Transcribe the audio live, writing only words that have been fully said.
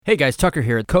Hey guys, Tucker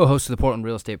here, co-host of the Portland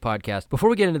Real Estate Podcast. Before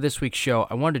we get into this week's show,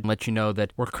 I wanted to let you know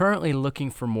that we're currently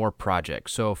looking for more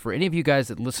projects. So for any of you guys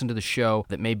that listen to the show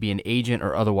that may be an agent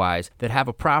or otherwise that have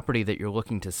a property that you're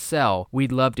looking to sell,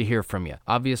 we'd love to hear from you.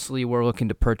 Obviously, we're looking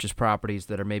to purchase properties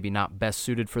that are maybe not best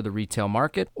suited for the retail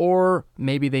market, or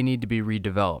maybe they need to be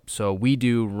redeveloped. So we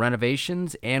do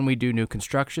renovations and we do new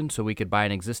construction, so we could buy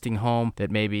an existing home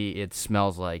that maybe it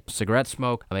smells like cigarette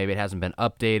smoke, maybe it hasn't been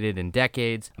updated in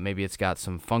decades, maybe it's got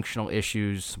some functional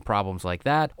issues, some problems like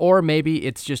that, or maybe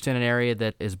it's just in an area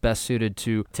that is best suited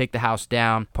to take the house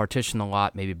down, partition the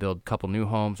lot, maybe build a couple new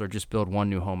homes, or just build one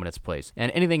new home in its place,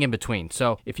 and anything in between.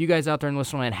 So if you guys out there in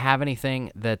listening land have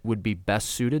anything that would be best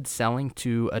suited selling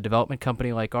to a development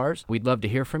company like ours, we'd love to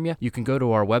hear from you. You can go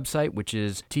to our website, which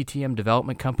is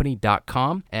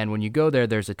ttmdevelopmentcompany.com, and when you go there,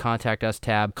 there's a Contact Us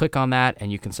tab. Click on that,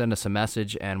 and you can send us a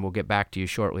message, and we'll get back to you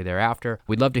shortly thereafter.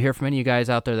 We'd love to hear from any of you guys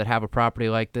out there that have a property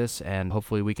like this, and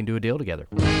hopefully we can do a deal together.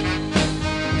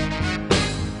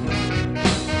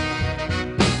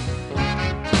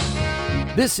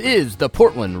 This is the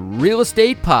Portland Real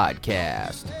Estate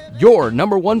Podcast, your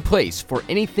number one place for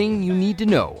anything you need to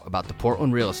know about the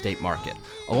Portland real estate market,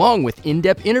 along with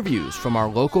in-depth interviews from our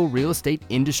local real estate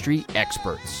industry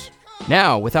experts.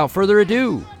 Now, without further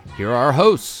ado, here are our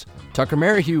hosts, Tucker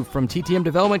Merrihew from TTM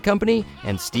Development Company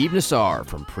and Steve Nassar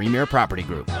from Premier Property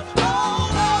Group.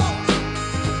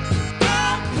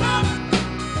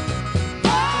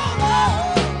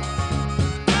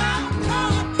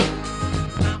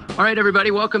 All right, everybody,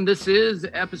 welcome. This is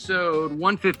episode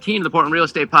 115 of the Portland Real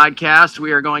Estate Podcast.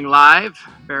 We are going live.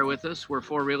 Bear with us. We're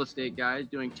four real estate guys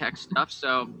doing tech stuff,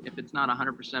 so if it's not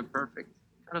 100% perfect,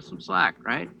 cut us some slack,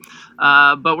 right?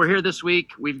 But we're here this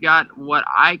week. We've got what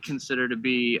I consider to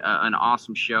be an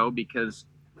awesome show because,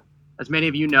 as many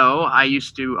of you know, I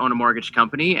used to own a mortgage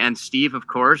company, and Steve, of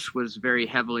course, was very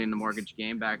heavily in the mortgage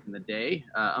game back in the day.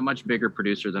 A much bigger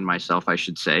producer than myself, I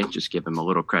should say. Just give him a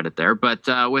little credit there. But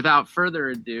without further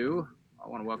ado, I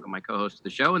want to welcome my co-host to the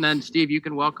show. And then, Steve, you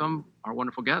can welcome our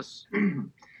wonderful guests.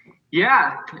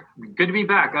 Yeah, good to be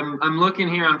back. I'm looking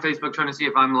here on Facebook trying to see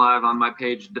if I'm live on my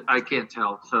page. I can't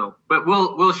tell, but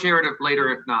we'll share it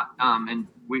later if not. And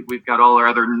we've got all our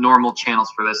other normal channels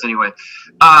for this anyway.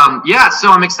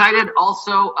 So I'm excited.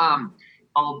 Also,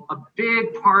 a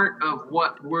big part of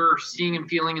what we're seeing and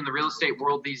feeling in the real estate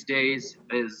world these days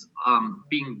is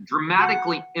being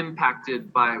dramatically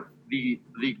impacted by the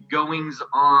goings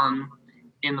on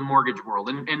in the mortgage world.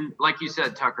 And like you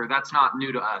said, Tucker, that's not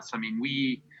new to us. I mean,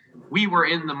 we were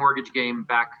in the mortgage game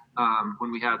back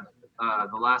when we had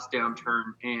the last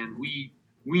downturn, and we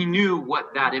knew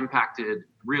what that impacted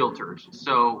realtors.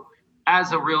 So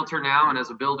as a realtor now and as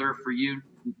a builder for you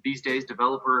these days,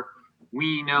 developer,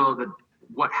 we know that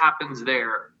what happens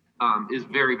there is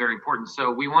very, very important.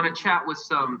 So we want to chat with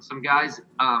some guys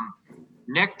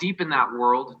neck deep in that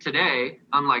world today,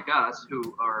 unlike us,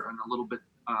 who are in a little bit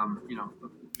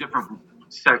different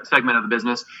segment of the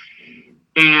business,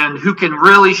 and who can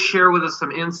really share with us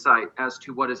some insight as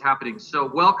to what is happening.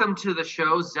 So welcome to the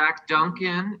show, Zach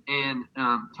Duncan and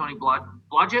Tony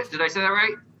Blodgett. Did I say that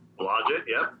right? Blodgett,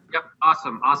 yep. Yep,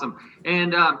 awesome.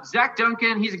 And Zach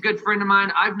Duncan, he's a good friend of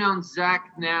mine. I've known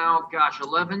Zach now,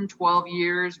 11, 12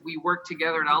 years. We worked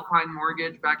together at Alpine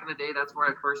Mortgage back in the day. That's where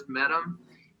I first met him.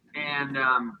 And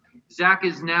Zach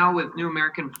is now with New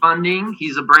American Funding.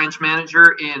 He's a branch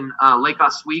manager in Lake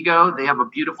Oswego. They have a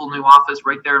beautiful new office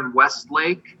right there in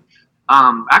Westlake,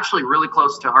 actually really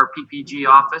close to our PPG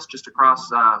office, just across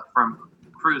from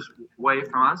Cruz Way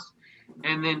from us.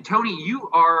 And then, Tony, you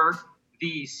are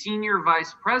the Senior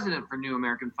Vice President for New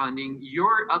American Funding.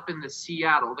 You're up in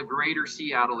the greater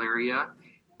Seattle area.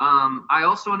 I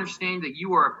also understand that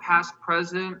you are a past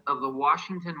president of the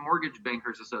Washington Mortgage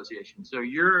Bankers Association. So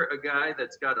you're a guy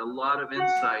that's got a lot of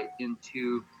insight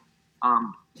into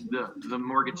the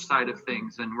mortgage side of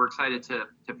things. And we're excited to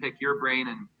pick your brain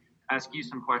and ask you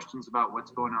some questions about what's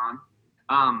going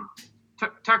on.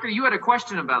 Tucker, you had a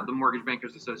question about the Mortgage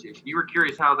Bankers Association. You were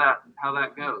curious how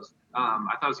that goes. I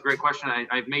thought it was a great question.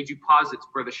 I've made you pause it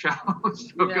for the show.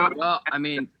 Well, I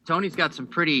mean, Tony's got some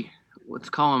pretty... let's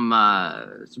call him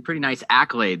some pretty nice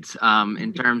accolades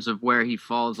in terms of where he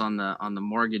falls on the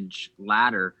mortgage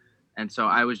ladder. And so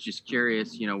I was just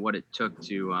curious, what it took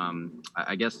to,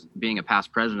 I guess, being a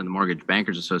past president of the Mortgage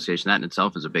Bankers Association, that in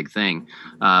itself is a big thing.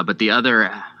 But the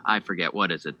other, I forget,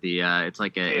 what is it? It's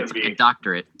like a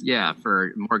doctorate,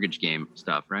 for mortgage game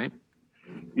stuff, right?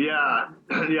 Yeah.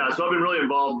 So I've been really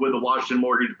involved with the Washington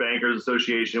Mortgage Bankers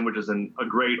Association, which is a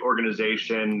great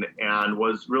organization, and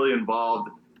was really involved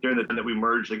during the time that we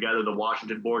merged together the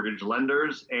Washington Mortgage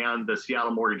Lenders and the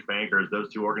Seattle Mortgage Bankers.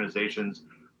 Those two organizations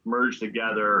merged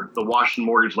together. The Washington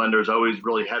Mortgage Lender is always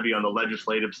really heavy on the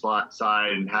legislative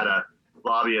side and had a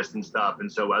lobbyist and stuff.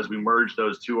 And so as we merged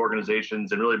those two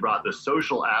organizations and really brought the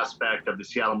social aspect of the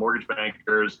Seattle Mortgage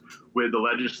Bankers with the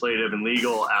legislative and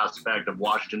legal aspect of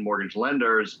Washington Mortgage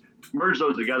Lenders, merged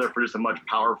those together for just a much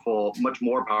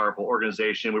more powerful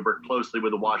organization. We work closely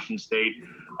with the Washington State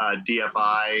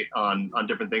DFI on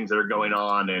different things that are going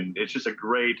on. And it's just a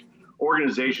great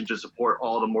organization to support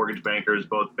all the mortgage bankers,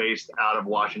 both based out of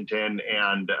Washington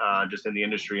and just in the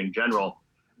industry in general.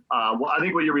 Well, I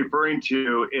think what you're referring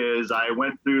to is I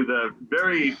went through the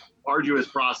very arduous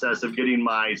process of getting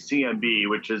my CMB,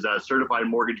 which is a certified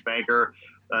mortgage banker.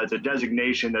 It's a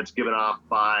designation that's given off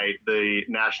by the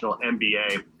National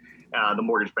MBA, the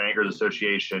Mortgage Bankers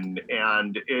Association.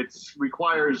 And it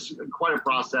requires quite a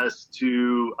process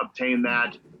to obtain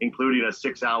that, including a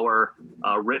 6-hour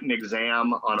written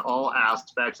exam on all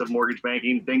aspects of mortgage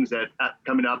banking, things that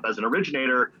coming up as an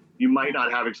originator, you might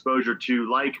not have exposure to,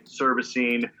 like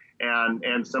servicing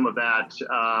and some of that,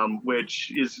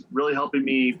 which is really helping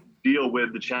me deal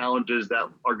with the challenges that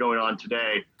are going on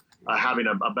today, having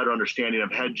a better understanding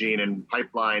of hedging and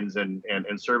pipelines and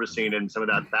servicing and some of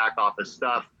that back office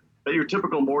stuff that your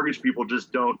typical mortgage people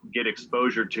just don't get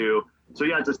exposure to. So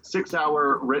yeah, it's a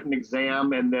 6-hour written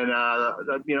exam and then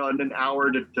an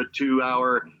hour to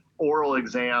 2-hour oral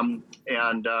exam.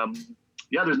 And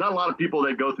there's not a lot of people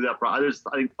that go through that process. There's,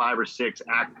 I think, 5 or 6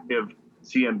 active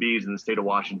CMBs in the state of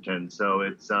Washington. So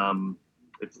it's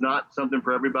not something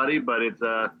for everybody, but it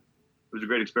was a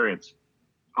great experience.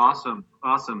 Awesome.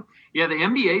 Yeah, the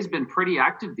MBA's been pretty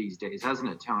active these days, hasn't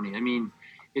it, Tony? I mean,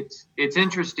 it's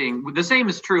interesting. The same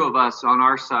is true of us on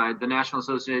our side, the National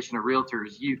Association of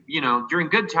Realtors. You know, during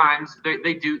good times,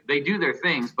 they do their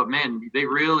things, but man, they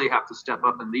really have to step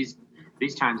up in these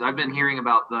times. I've been hearing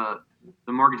about the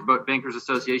Mortgage Bankers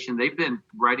Association. They've been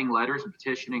writing letters and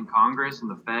petitioning Congress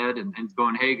and the Fed and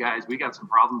going, hey guys, we got some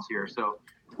problems here. So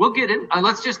we'll get in.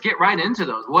 Let's just get right into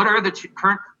those. What are the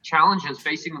current challenges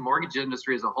facing the mortgage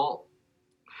industry as a whole?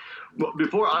 Well,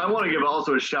 before, I want to give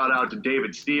also a shout out to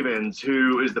David Stevens,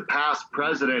 who is the past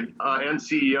president and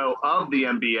CEO of the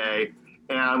MBA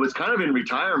and was kind of in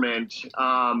retirement.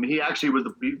 He actually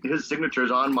his signature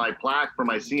is on my plaque for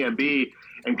my CMB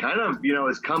and kind of,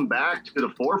 has come back to the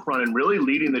forefront and really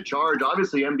leading the charge.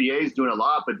 Obviously, MBA is doing a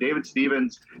lot, but David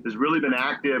Stevens has really been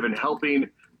active in helping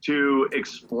to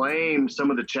explain some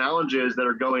of the challenges that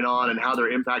are going on and how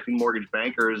they're impacting mortgage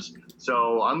bankers.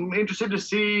 So I'm interested to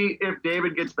see if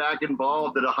David gets back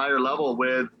involved at a higher level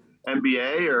with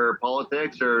MBA or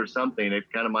politics or something. It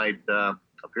kind of might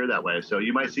appear that way. So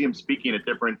you might see him speaking at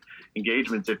different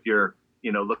engagements if you're,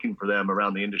 looking for them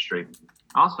around the industry.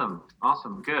 Awesome.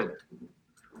 Good.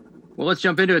 Well, let's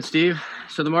jump into it, Steve.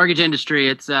 So the mortgage industry,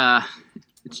 it's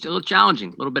still challenging,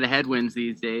 a little bit of headwinds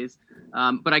these days.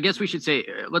 But I guess we should say,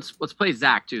 let's play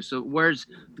Zach too. So where's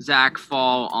Zach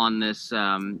fall on this,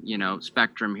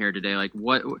 spectrum here today? Like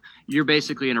you're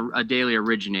basically a daily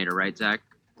originator, right, Zach?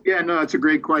 Yeah, no, that's a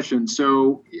great question.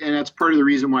 So, and that's part of the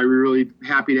reason why we're really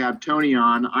happy to have Tony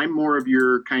on. I'm more of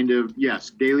your kind of,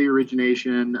 daily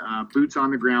origination, boots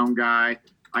on the ground guy.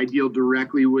 I deal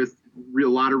directly with a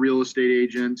lot of real estate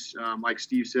agents. Like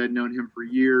Steve said, known him for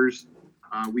years.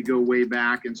 We go way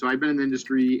back. And so I've been in the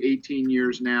industry 18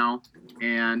 years now.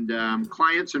 And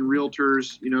clients and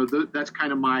realtors, that's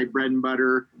kind of my bread and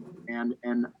butter.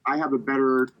 And I have a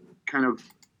better kind of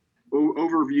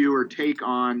overview or take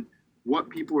on what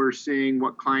people are seeing,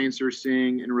 what clients are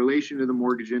seeing in relation to the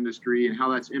mortgage industry and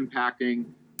how that's impacting,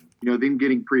 them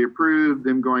getting pre-approved,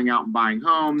 them going out and buying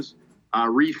homes,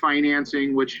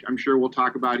 refinancing, which I'm sure we'll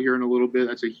talk about here in a little bit.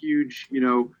 That's a huge,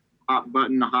 hot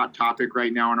button, a hot topic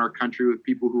right now in our country with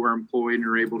people who are employed and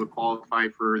are able to qualify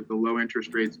for the low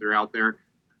interest rates that are out there.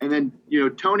 And then,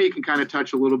 Tony can kind of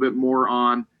touch a little bit more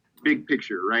on big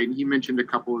picture, right? And he mentioned a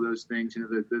couple of those things,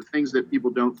 the things that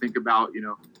people don't think about,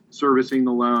 servicing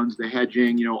the loans, the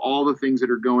hedging, all the things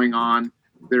that are going on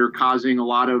that are causing a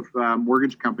lot of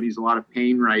mortgage companies a lot of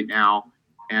pain right now.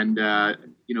 And,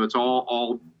 it's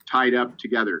all tied up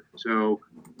together. So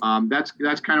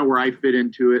that's kind of where I fit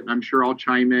into it. And I'm sure I'll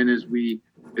chime in as we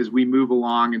move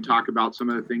along and talk about some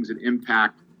of the things that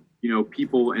impact,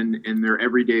 people in their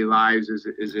everyday lives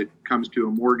as it comes to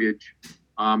a mortgage.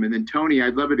 And then Tony,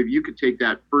 I'd love it if you could take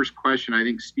that first question. I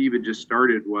think Steve had just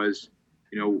started was,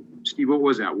 Steve, what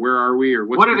was that? Where are we? Or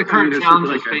what are the current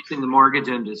challenges facing the mortgage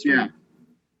industry? Yeah.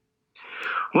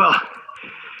 Well,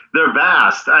 they're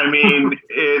vast. I mean,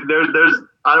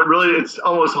 it's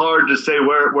almost hard to say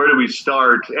where do we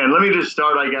start. And let me just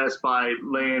start, I guess, by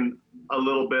laying a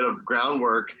little bit of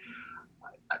groundwork.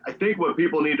 I think what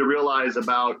people need to realize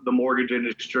about the mortgage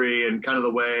industry and kind of the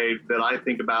way that I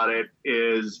think about it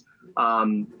is,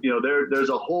 there's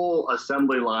a whole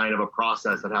assembly line of a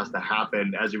process that has to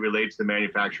happen as it relates to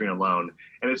manufacturing a loan.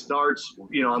 And it starts,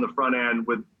 on the front end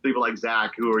with people like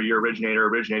Zach, who are your originator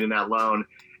originating that loan.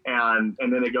 And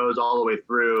then it goes all the way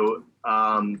through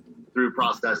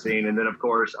processing, and then of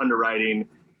course underwriting.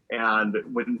 And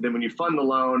when you fund the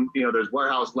loan, there's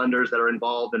warehouse lenders that are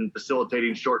involved in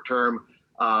facilitating short-term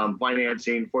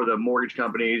financing for the mortgage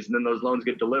companies, and then those loans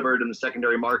get delivered in the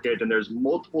secondary market. And there's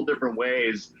multiple different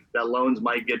ways that loans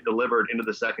might get delivered into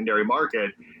the secondary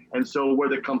market. And so where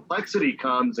the complexity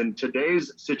comes in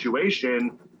today's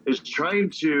situation is trying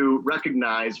to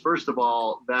recognize, first of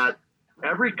all, that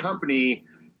every company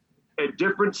at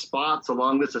different spots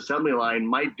along this assembly line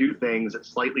might do things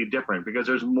slightly different, because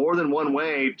there's more than one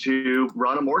way to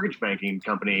run a mortgage banking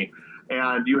company.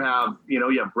 And you have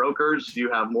brokers,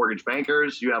 you have mortgage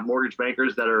bankers,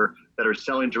 that are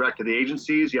selling direct to the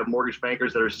agencies. You have mortgage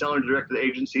bankers that are selling direct to the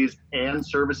agencies and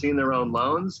servicing their own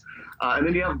loans. And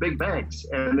then you have big banks,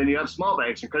 and then you have small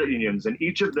banks and credit unions, and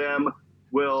each of them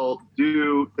will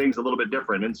do things a little bit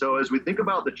different. And so as we think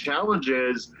about the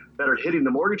challenges that are hitting the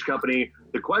mortgage company,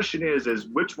 the question is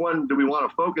which one do we want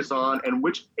to focus on, and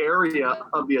which area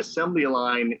of the assembly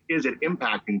line is it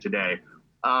impacting today?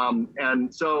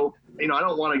 And so, I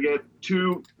don't want to get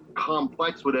too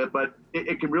complex with it, but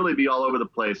it can really be all over the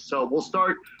place. So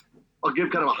I'll give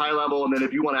kind of a high level, and then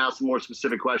if you want to ask some more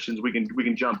specific questions, we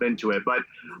can jump into it. But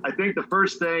I think the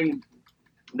first thing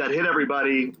that hit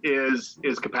everybody is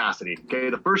capacity. Okay,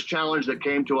 the first challenge that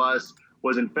came to us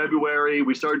was in February.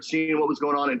 We started seeing what was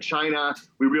going on in China.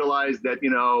 We realized that,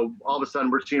 all of a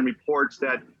sudden we're seeing reports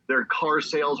that their car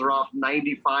sales are off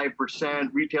 95%,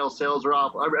 retail sales are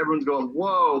off. Everyone's going,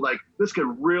 whoa, like this could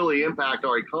really impact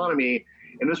our economy.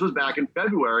 And this was back in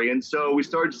February. And so we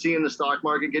started seeing the stock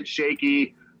market get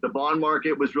shaky. The bond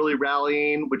market was really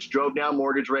rallying, which drove down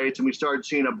mortgage rates. And we started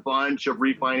seeing a bunch of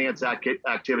refinance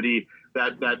activity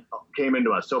that came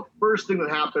into us. So first thing that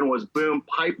happened was, boom,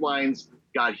 pipelines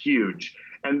got huge.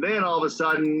 And then all of a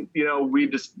sudden, we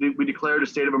declared a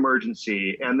state of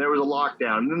emergency, and there was a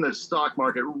lockdown. And then the stock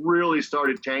market really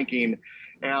started tanking.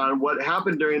 And what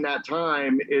happened during that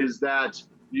time is that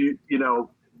the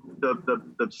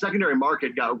secondary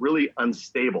market got really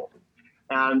unstable.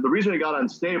 And the reason it got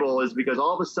unstable is because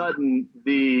all of a sudden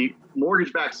the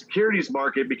mortgage-backed securities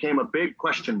market became a big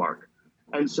question mark.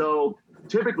 And so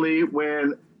typically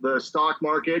when the stock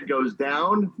market goes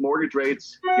down, mortgage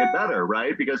rates get better,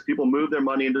 right? Because people move their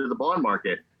money into the bond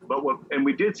market. And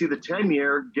we did see the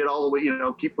 10-year get all the way,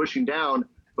 keep pushing down.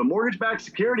 But mortgage-backed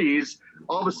securities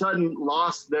all of a sudden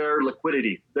lost their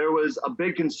liquidity. There was a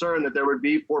big concern that there would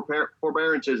be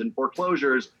forbearances and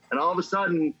foreclosures. And all of a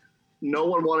sudden, no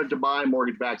one wanted to buy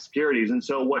mortgage-backed securities. And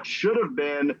so what should have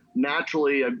been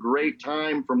naturally a great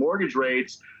time for mortgage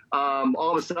rates,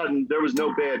 all of a sudden there was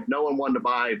no bid. No one wanted to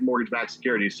buy mortgage-backed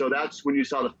securities. So that's when you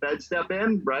saw the Fed step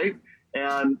in, right?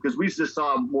 And because we just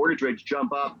saw mortgage rates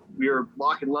jump up, we were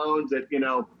locking loans at,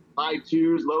 high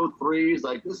twos, low threes,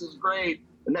 like this is great.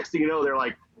 The next thing you know, they're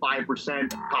like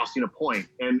 5% costing a point.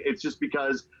 And it's just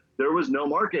because there was no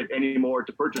market anymore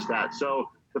to purchase that. So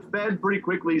the Fed pretty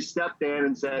quickly stepped in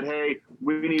and said, hey,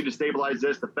 we need to stabilize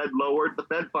this. The Fed lowered the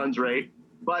Fed funds rate,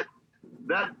 but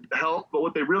that helped. But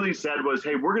what they really said was,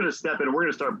 hey, we're going to step in and we're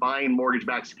going to start buying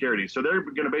mortgage-backed securities. So they're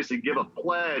going to basically give a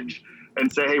pledge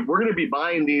and say, hey, we're going to be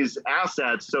buying these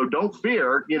assets. So don't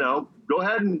fear, go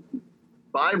ahead and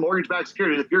buy mortgage-backed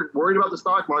securities. If you're worried about the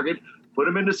stock market, put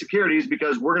them into securities,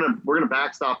 because we're going to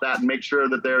backstop that and make sure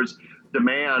that there's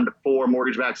demand for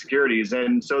mortgage-backed securities.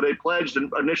 And so they pledged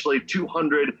initially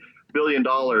 $200 billion.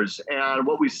 And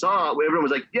what we saw, everyone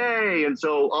was like, yay. And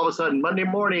so all of a sudden, Monday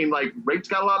morning, like rates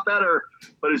got a lot better.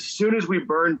 But as soon as we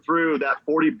burned through that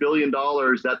 $40 billion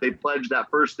that they pledged that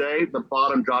first day, the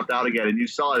bottom dropped out again. And you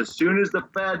saw as soon as the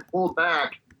Fed pulled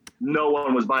back, no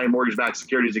one was buying mortgage-backed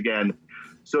securities again.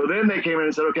 So then they came in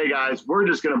and said, okay, guys, we're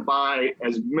just going to buy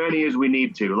as many as we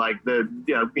need to. Like there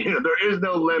is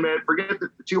no limit. Forget the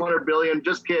 200 billion.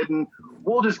 Just kidding.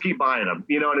 We'll just keep buying them.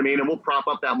 You know what I mean? And we'll prop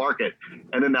up that market.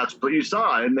 And then that's what you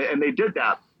saw. And they did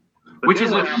that. But which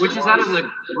is out of the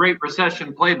Great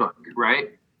Recession playbook,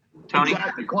 right, Tony?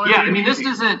 Exactly. Yeah, I mean,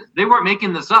 they weren't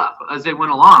making this up as they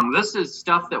went along. This is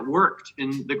stuff that worked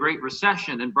in the Great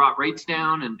Recession and brought rates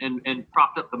down and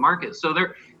propped up the market. So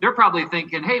they're probably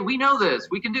thinking, hey, we know this,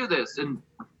 we can do this.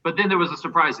 But then there was a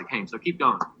surprise that came. So keep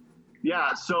going.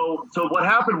 Yeah, so what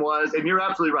happened was, and you're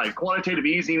absolutely right, quantitative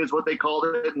easing is what they called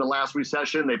it in the last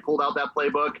recession. They pulled out that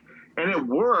playbook. And it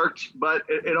worked, but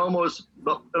it almost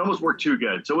worked too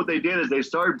good. So what they did is they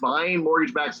started buying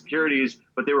mortgage-backed securities,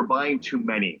 but they were buying too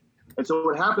many. And so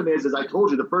what happened is, as I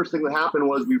told you, the first thing that happened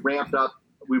was we ramped up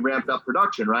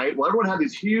production, right? Well, everyone had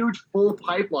these huge full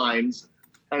pipelines.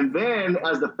 And then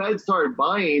as the Fed started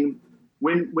buying,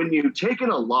 when you take in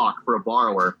a lock for a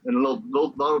borrower, and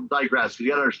they'll digress, because you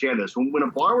got to understand this. When a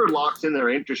borrower locks in their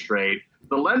interest rate,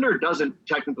 the lender doesn't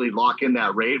technically lock in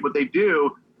that rate. What they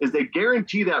do is they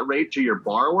guarantee that rate to your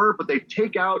borrower, but they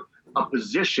take out a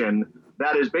position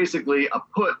that is basically a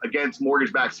put against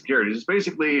mortgage-backed securities. It's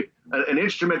basically an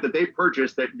instrument that they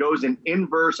purchase that goes in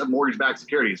inverse of mortgage-backed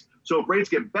securities. So if rates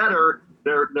get better,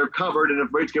 they're covered, and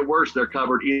if rates get worse, they're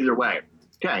covered either way.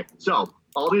 Okay, so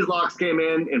all these locks came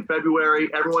in February.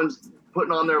 Everyone's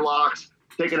putting on their locks,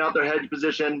 taking out their hedge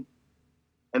position.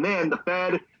 And then the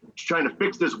Fed, trying to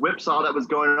fix this whipsaw that was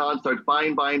going on, starts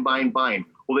buying.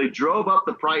 Well, they drove up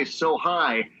the price so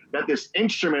high that this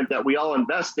instrument that we all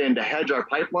invest in to hedge our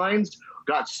pipelines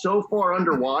got so far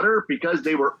underwater because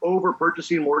they were over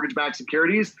purchasing mortgage-backed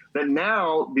securities that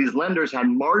now these lenders had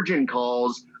margin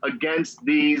calls against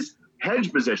these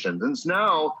hedge positions. And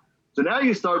so now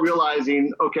you start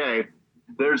realizing, okay,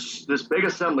 there's this big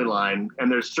assembly line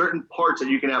and there's certain parts that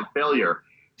you can have failure.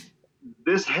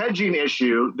 This hedging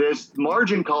issue, this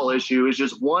margin call issue is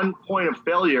just one point of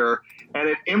failure, and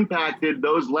it impacted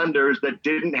those lenders that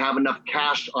didn't have enough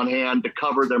cash on hand to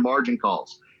cover their margin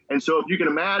calls. And so if you can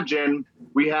imagine,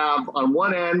 we have on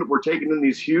one end, we're taking in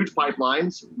these huge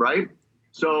pipelines, right?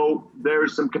 So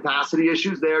there's some capacity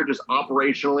issues there just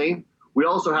operationally. We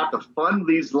also have to fund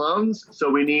these loans. So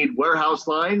we need warehouse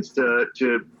lines to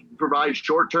provide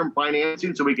short-term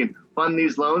financing so we can fund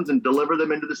these loans and deliver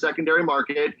them into the secondary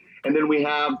market. And then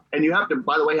you have to,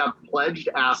 by the way, have pledged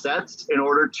assets in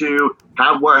order to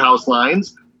have warehouse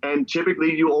lines. And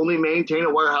typically you only maintain a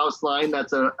warehouse line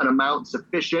that's an amount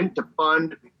sufficient to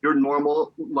fund your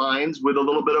normal lines with a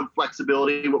little bit of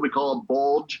flexibility. What we call a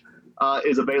bulge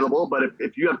is available. But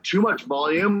if you have too much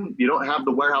volume, you don't have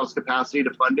the warehouse capacity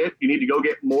to fund it. You need to go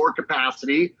get more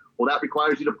capacity. Well, that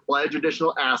requires you to pledge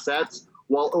additional assets.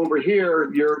 While over here,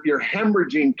 you're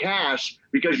hemorrhaging cash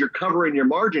because you're covering your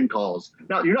margin calls.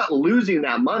 Now, you're not losing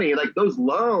that money. Like, those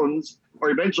loans are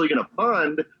eventually going to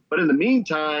fund. But in the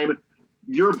meantime,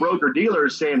 your broker dealer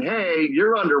is saying, hey,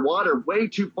 you're underwater way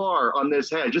too far on this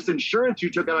hedge. Just insurance you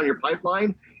took out on your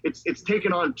pipeline, it's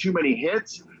taken on too many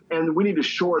hits, and we need to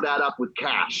shore that up with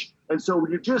cash. And so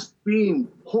you're just being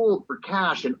pulled for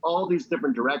cash in all these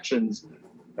different directions.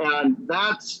 And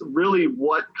that's really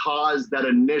what caused that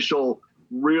initial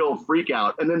real freak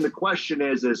out. And then the question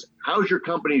is how's your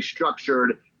company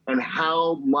structured, and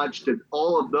how much did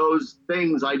all of those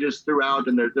things I just threw out,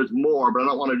 and there's more, but I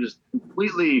don't want to just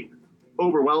completely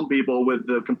overwhelm people with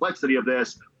the complexity of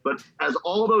this. But as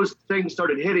all those things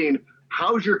started hitting,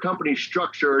 how's your company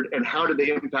structured, and how did they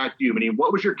impact you? I mean,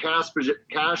 what was your cash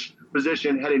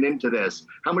position heading into this?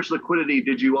 How much liquidity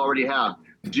did you already have?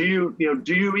 Do you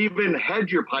even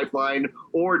hedge your pipeline,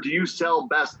 or do you sell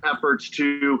best efforts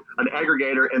to an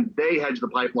aggregator and they hedge the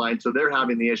pipeline so they're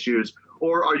having the issues?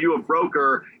 Or are you a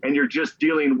broker and you're just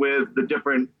dealing with the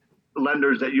different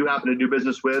lenders that you happen to do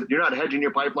business with? You're not hedging your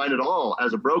pipeline at all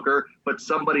as a broker, but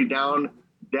somebody down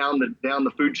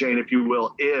the food chain, if you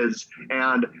will, is.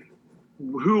 And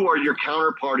who are your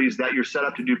counterparties that you're set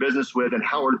up to do business with, and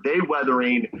how are they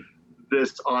weathering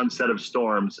this onset of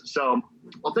storms? So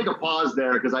I'll take a pause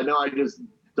there because I know I just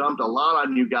dumped a lot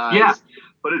on you guys. Yeah.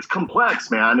 But it's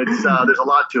complex, man. It's there's a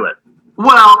lot to it.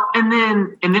 Well, and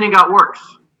then it got worse,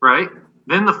 right?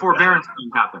 Then the forbearance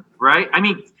thing happened, right? I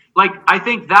mean, like, I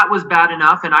think that was bad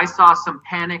enough, and I saw some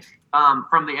panic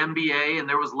from the MBA, and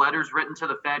there was letters written to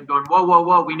the Fed going,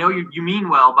 whoa, we know you mean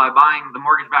well by buying the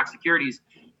mortgage-backed securities,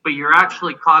 but you're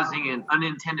actually causing an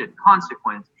unintended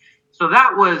consequence. So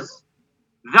that was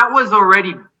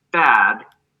already bad.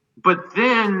 But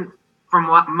then, from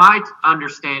what my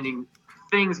understanding,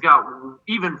 things got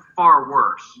even far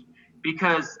worse,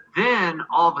 because then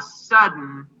all of a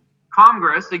sudden,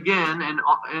 Congress, again,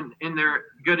 and in their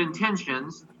good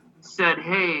intentions, said,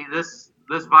 hey, this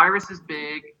virus is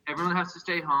big. Everyone has to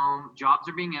stay home. Jobs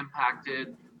are being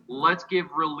impacted. Let's give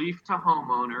relief to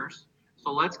homeowners.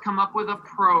 So let's come up with a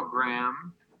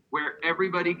program where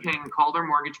everybody can call their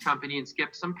mortgage company and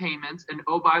skip some payments. And,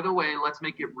 oh, by the way, let's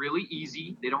make it really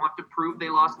easy. They don't have to prove they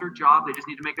lost their job. They just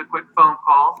need to make a quick phone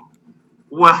call.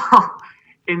 Well,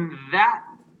 in that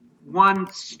one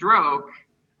stroke,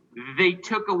 they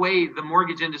took away the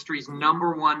mortgage industry's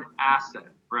number one asset,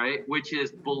 right? Which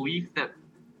is belief that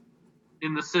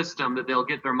in the system that they'll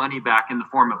get their money back in the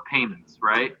form of payments,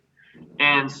 right?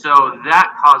 And so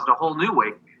that caused a whole new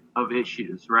wake of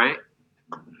issues, right?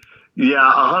 Yeah,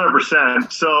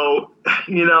 100%. So,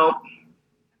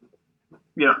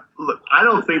 look, I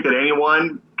don't think that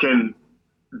anyone can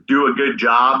do a good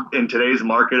job in today's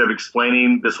market of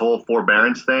explaining this whole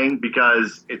forbearance thing,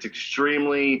 because it's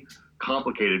extremely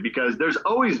complicated, because there's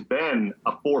always been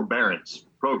a forbearance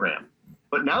program.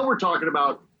 But now we're talking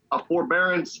about a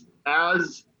forbearance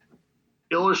as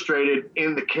illustrated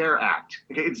in the CARE Act.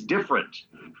 Okay, it's different.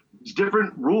 It's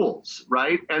different rules,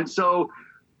 right? And so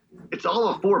it's all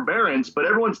a forbearance, but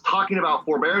everyone's talking about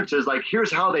forbearances like,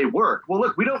 here's how they work. Well,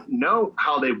 look, we don't know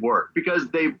how they work because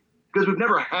we've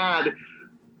never had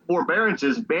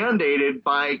forbearances mandated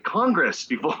by Congress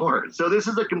before. So this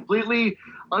is a completely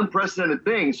unprecedented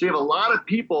thing. So you have a lot of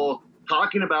people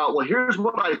talking about, well, here's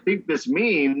what I think this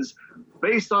means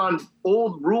based on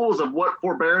old rules of what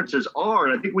forbearances are.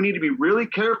 And I think we need to be really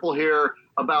careful here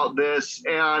about this.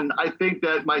 And I think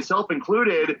that myself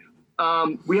included,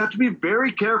 we have to be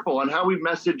very careful on how we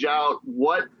message out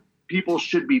what people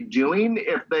should be doing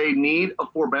if they need a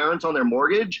forbearance on their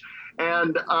mortgage.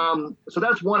 And so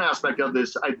that's one aspect of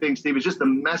this, I think, Steve, is just the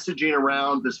messaging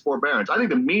around this forbearance. I think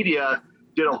the media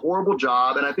did a horrible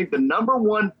job. And I think the number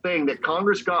one thing that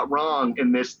Congress got wrong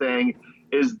in this thing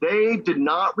is they did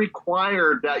not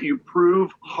require that you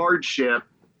prove hardship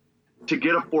to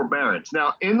get a forbearance.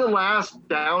 Now, in the last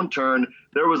downturn,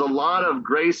 there was a lot of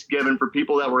grace given for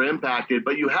people that were impacted,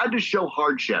 but you had to show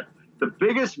hardship. The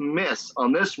biggest miss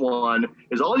on this one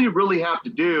is all you really have to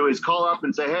do is call up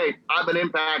and say, hey, I've been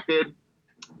impacted.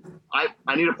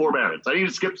 I need a forbearance. I need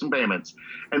to skip some payments.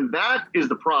 And that is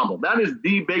the problem. That is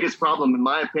the biggest problem, in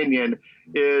my opinion,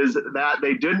 is that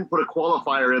they didn't put a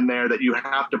qualifier in there that you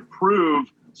have to prove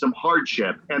some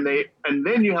hardship. And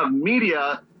then you have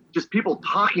media, just people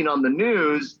talking on the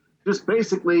news, just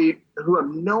basically who have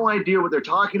no idea what they're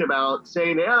talking about,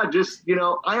 saying, yeah, just,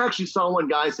 I actually saw one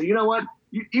guy say, you know what?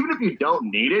 Even if you don't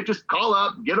need it, just call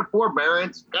up, get a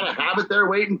forbearance, gotta have it there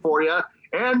waiting for you.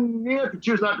 And if you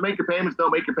choose not to make your payments,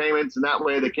 don't make your payments. And that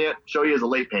way they can't show you as a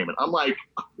late payment. I'm like,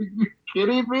 are you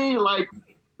kidding me? Like,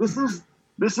 this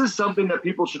is something that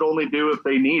people should only do if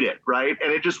they need it, right?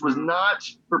 And it just was not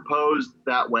proposed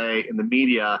that way in the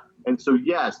media. And so,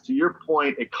 yes, to your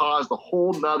point, it caused a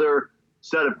whole nother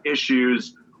set of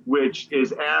issues, which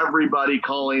is everybody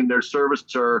calling their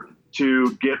servicer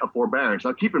to get a forbearance.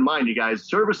 Now, keep in mind, you guys,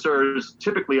 servicers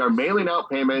typically are mailing out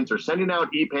payments or sending out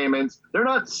e-payments. They're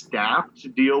not staffed to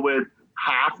deal with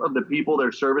half of the people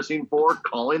they're servicing for,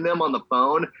 calling them on the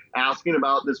phone, asking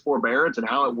about this forbearance and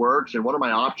how it works and what are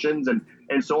my options and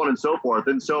so on and so forth.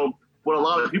 And so what a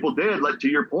lot of people did, like to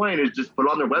your point, is just put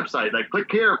on their website, like,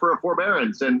 click here for a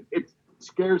forbearance. And it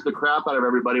scares the crap out of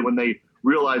everybody when they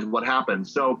realize what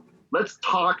happens. So let's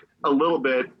talk a little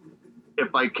bit,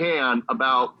 if I can,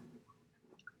 about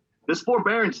this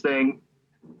forbearance thing.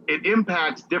 It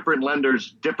impacts different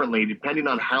lenders differently depending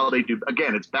on how they do.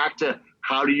 Again, it's back to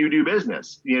how do you do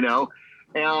business,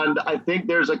 And I think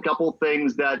there's a couple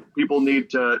things that people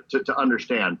need to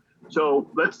understand. So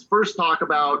let's first talk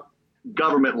about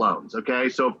government loans, okay?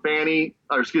 So FHA,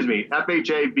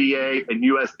 VA, and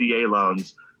USDA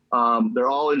loans. They're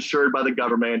all insured by the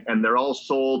government, and they're all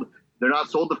sold. They're not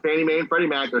sold to Fannie Mae and Freddie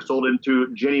Mac. They're sold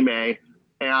into Ginnie Mae.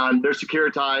 And they're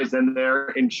securitized and they're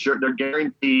insured, they're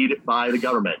guaranteed by the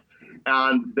government.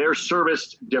 And they're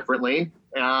serviced differently.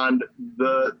 And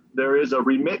there is a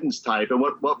remittance type. And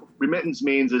what remittance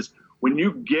means is when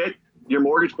you get your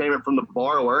mortgage payment from the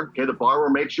borrower, okay, the borrower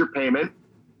makes your payment.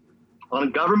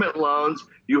 On government loans,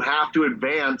 you have to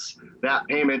advance that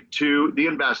payment to the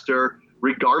investor,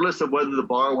 regardless of whether the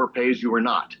borrower pays you or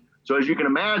not. So as you can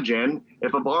imagine,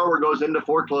 if a borrower goes into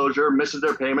foreclosure, misses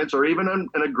their payments, or even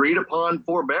an agreed upon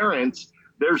forbearance,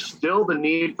 there's still the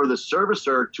need for the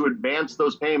servicer to advance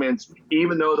those payments,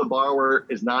 even though the borrower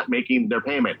is not making their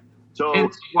payment. So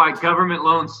it's why government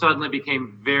loans suddenly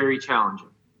became very challenging.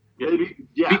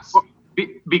 Yes.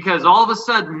 Because all of a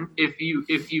sudden, if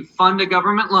you fund a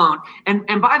government loan,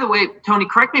 and by the way, Tony,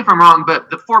 correct me if I'm wrong, but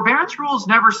the forbearance rules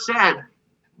never said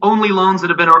only loans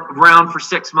that have been around for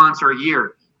 6 months or a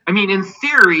year. I mean, in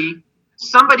theory,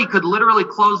 somebody could literally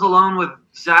close a loan with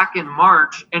Zach in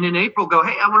March and in April go,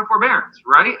 hey, I want a forbearance,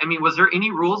 right? I mean, was there any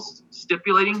rules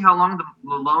stipulating how long the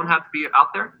loan had to be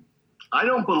out there? I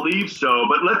don't believe so,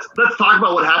 but let's talk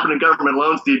about what happened in government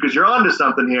loans, Steve, because you're onto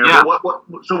something here. Yeah.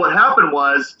 So what happened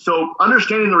was,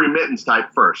 understanding the remittance type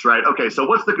first, right? Okay, so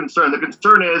what's the concern? The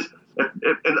concern is, and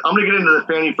I'm going to get into the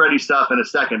Fannie Freddie stuff in a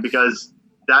second because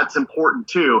that's important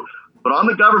too. But on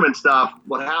the government stuff,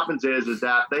 what happens is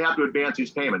that they have to advance these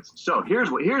payments. So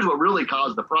here's what really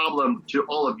caused the problem to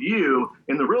all of you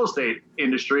in the real estate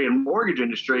industry and mortgage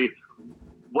industry.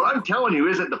 what I'm telling you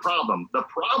isn't the problem. The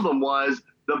problem was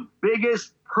the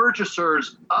biggest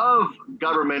purchasers of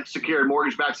government secured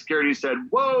mortgage-backed securities said,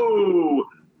 whoa,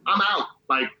 I'm out.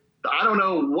 Like, I don't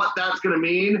know what that's going to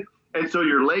mean. And so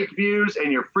your Lakeviews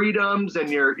and your Freedoms and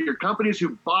your companies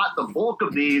who bought the bulk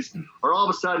of these are all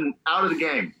of a sudden out of the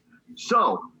game.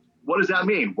 So what does that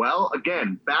mean? Well,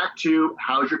 again, back to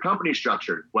how's your company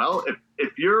structured? Well,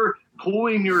 if you're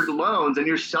pooling your loans and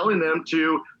you're selling them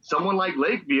to someone like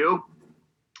Lakeview,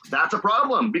 that's a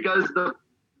problem because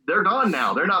they're gone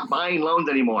now. They're not buying loans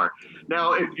anymore.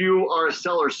 Now, if you are a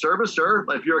seller servicer,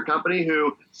 if you're a company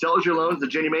who sells your loans to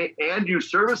Ginnie Mae and you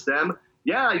service them,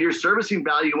 yeah, your servicing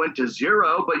value went to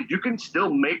zero, but you can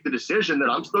still make the decision that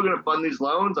I'm still going to fund these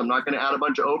loans. I'm not going to add a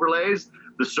bunch of overlays.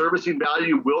 The servicing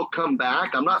value will come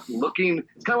back. I'm not looking,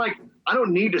 it's kind of like, I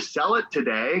don't need to sell it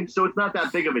today, so it's not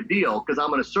that big of a deal because I'm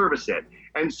going to service it.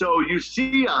 And so you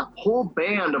see a whole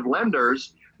band of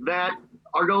lenders that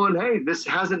are going, hey, this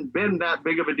hasn't been that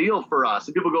big of a deal for us.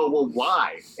 And people go, well,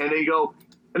 why? And they go,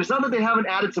 and it's not that they haven't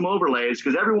added some overlays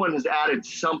because everyone has added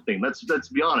something. Let's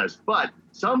be honest. But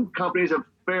some companies have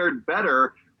fared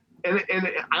better. And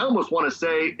I almost want to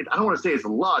say, I don't want to say it's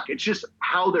luck. It's just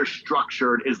how they're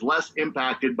structured is less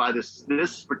impacted by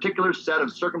this particular set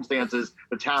of circumstances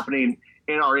that's happening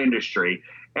in our industry.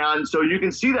 And so you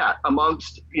can see that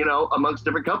amongst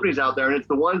different companies out there. And it's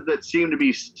the ones that seem to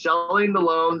be selling the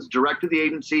loans direct to the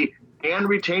agency and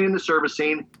retaining the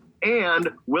servicing and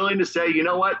willing to say, you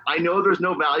know what, I know there's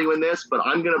no value in this, but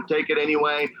I'm going to take it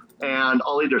anyway. And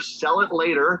I'll either sell it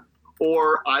later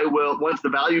or I will, once the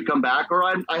value come back, or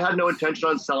I had no intention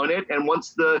on selling it. And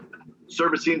once the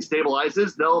servicing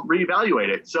stabilizes, they'll reevaluate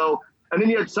it. So, and then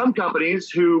you had some companies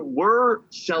who were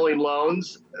selling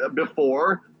loans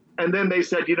before, and then they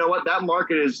said, you know what, that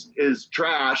market is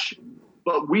trash,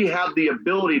 but we have the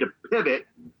ability to pivot.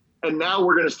 And now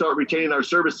we're going to start retaining our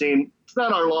servicing. It's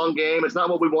not our long game. It's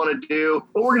not what we want to do,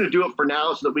 but we're going to do it for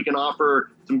now so that we can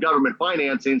offer some government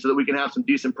financing so that we can have some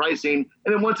decent pricing.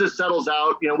 And then once it settles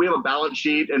out, we have a balance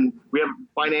sheet and we have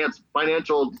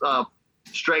financial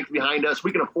strength behind us.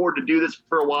 We can afford to do this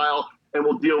for a while and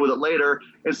we'll deal with it later.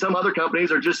 And some other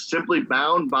companies are just simply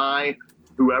bound by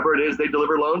whoever it is they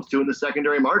deliver loans to in the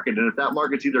secondary market. And if that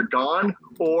market's either gone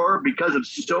or because of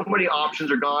so many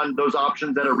options are gone, those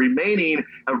options that are remaining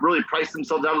have really priced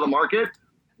themselves out of the market,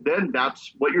 then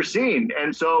that's what you're seeing.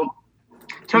 And so,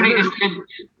 Tony,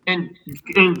 and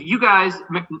you guys,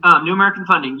 New American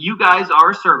Funding, you guys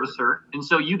are a servicer, and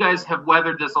so you guys have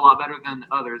weathered this a lot better than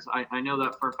others. I know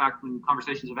that for a fact from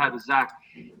conversations I've had with Zach.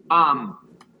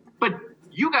 But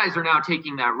you guys are now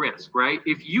taking that risk, right?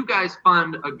 If you guys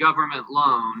fund a government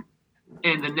loan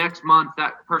and the next month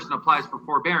that person applies for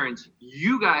forbearance,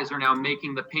 you guys are now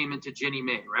making the payment to Ginnie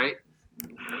Mae, right?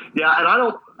 Yeah, and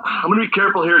I'm going to be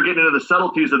careful here getting into the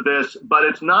subtleties of this, but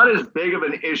it's not as big of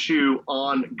an issue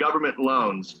on government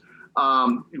loans.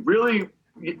 Really,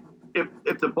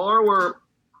 if the borrower,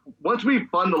 once we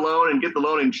fund the loan and get the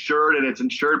loan insured and it's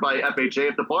insured by FHA,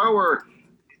 if the borrower,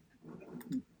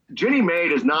 Ginnie Mae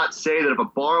does not say that if a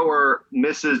borrower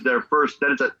misses their first,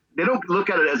 they don't look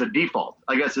at it as a default,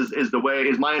 I guess is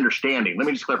my understanding. Let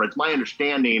me just clarify. It's my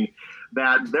understanding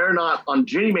that they're not on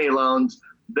Ginnie Mae loans.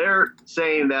 They're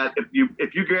saying that if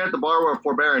you grant the borrower a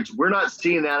forbearance, we're not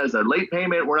seeing that as a late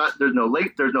payment. There's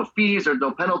no fees, there's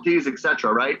no penalties, et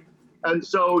cetera, right? And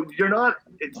so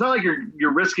it's not like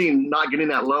you're risking not getting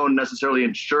that loan necessarily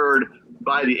insured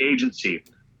by the agency.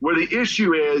 Where the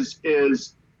issue is,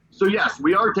 so yes,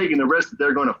 we are taking the risk that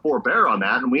they're going to forbear on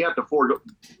that, and we have to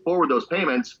forward those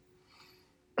payments.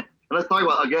 And let's talk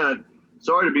about, again,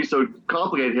 sorry to be so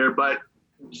complicated here, but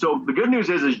so the good news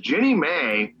is Ginnie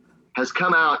Mae has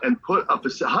come out and HUD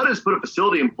has put a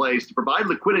facility in place to provide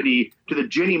liquidity to the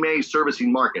Ginnie Mae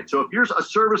servicing market. So if you're a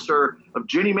servicer of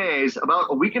Ginnie Mae's, about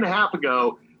a week and a half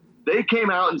ago, they came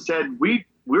out and said,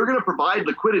 we're going to provide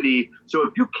liquidity. So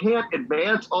if you can't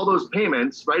advance all those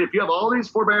payments, right, if you have all these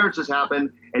forbearances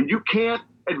happen and you can't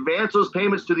advance those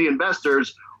payments to the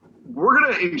investors, we're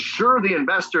going to insure the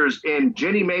investors in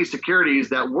Ginnie Mae securities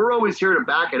that we're always here to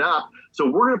back it up. So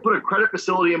we're going to put a credit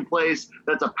facility in place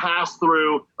that's a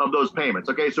pass-through of those payments.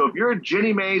 Okay, so if you're a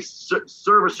Ginnie Mae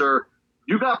servicer,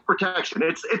 you got protection.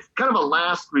 It's kind of a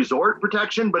last resort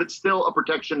protection, but it's still a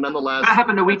protection nonetheless. That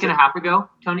happened a week and a half ago,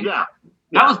 Tony? Yeah.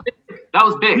 That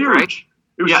was big, huge. Right?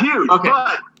 It was huge. Okay.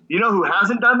 But you know who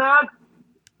hasn't done that?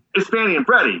 It's Fannie and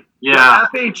Freddie. Yeah.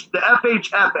 The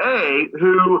FHFA,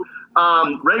 who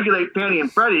regulate Fannie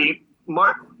and Freddie,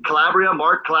 Mark Calabria,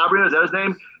 is that his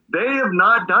name? They have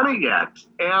not done it yet.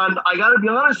 And I got to be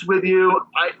honest with you,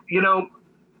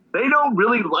 they don't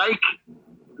really like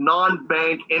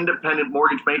non-bank independent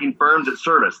mortgage banking firms that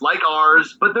service like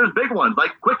ours, but there's big ones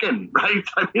like Quicken, right?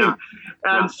 I mean,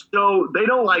 so they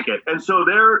don't like it. And so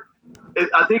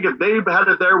I think if they had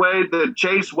it their way, the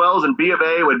Chase, Wells, and B of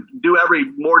A would do every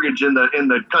mortgage in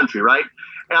the country, right?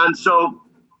 And so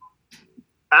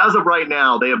as of right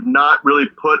now, they have not really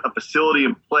put a facility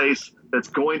in place that's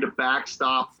going to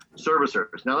backstop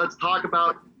servicers. Now let's talk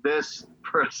about this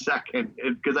for a second,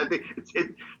 because I think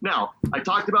now I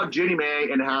talked about Ginnie Mae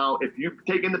and how if you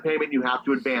take in the payment, you have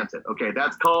to advance it. Okay,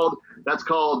 that's called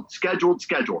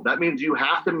scheduled. That means you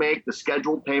have to make the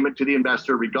scheduled payment to the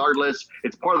investor regardless.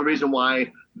 It's part of the reason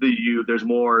why there's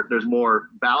more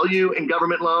value in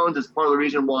government loans. It's part of the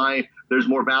reason why there's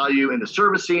more value in the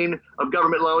servicing of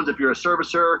government loans if you're a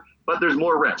servicer, but there's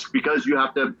more risk because you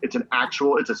have to, it's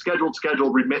a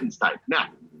scheduled remittance type. Now,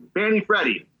 Fannie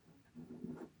Freddie,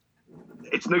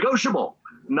 it's negotiable.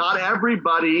 Not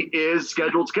everybody is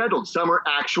scheduled. Some are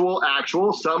actual,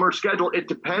 some are scheduled. It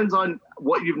depends on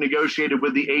what you've negotiated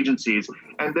with the agencies.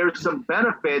 And there's some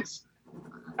benefits,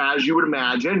 as you would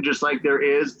imagine, just like there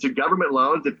is to government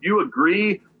loans. If you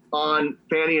agree on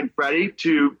Fannie and Freddie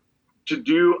to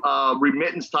do a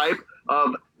remittance type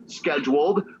of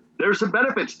scheduled, there's some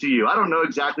benefits to you. I don't know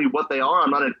exactly what they are. I'm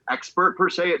not an expert per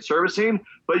se at servicing,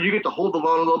 but you get to hold the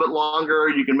loan a little bit longer.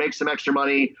 You can make some extra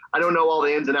money. I don't know all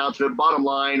the ins and outs of it. Bottom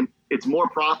line, it's more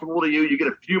profitable to you. You get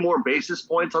a few more basis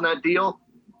points on that deal,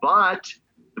 but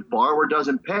the borrower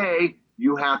doesn't pay,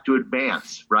 you have to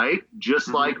advance, right? Just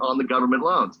like on the government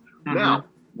loans. Now,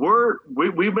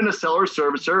 we've been a seller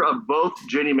servicer of both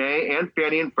Ginnie Mae and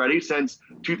Fannie and Freddie since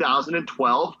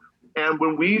 2012. And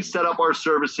when we set up our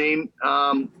servicing,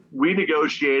 we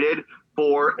negotiated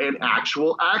for an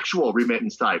actual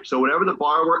remittance type. So whatever the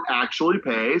borrower actually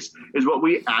pays is what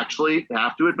we actually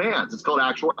have to advance. It's called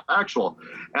actual.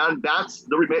 And that's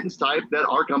the remittance type that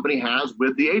our company has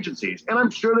with the agencies. And I'm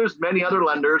sure there's many other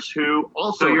lenders who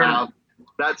also have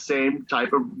that same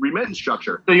type of remittance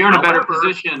structure. So you're in a better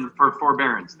position for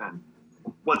forbearance then.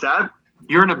 What's that?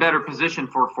 You're in a better position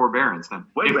for forbearance then.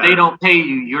 If they don't pay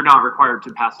you, you're not required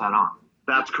to pass that on.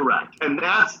 That's correct. And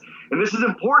this is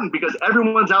important because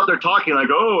everyone's out there talking like,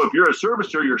 oh, if you're a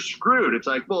servicer, you're screwed. It's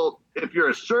like, well, if you're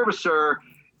a servicer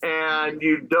and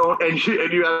you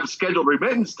have scheduled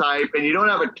remittance type and you don't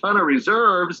have a ton of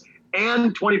reserves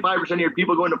and 25% of your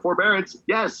people go into forbearance,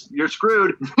 yes, you're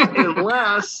screwed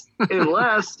unless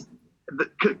Calabria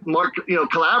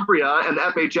and the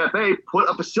FHFA put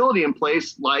a facility in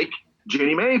place like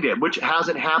Ginnie Mae did, which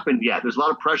hasn't happened yet. There's a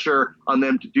lot of pressure on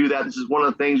them to do that. This is one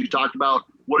of the things you talked about.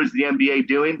 What is the MBA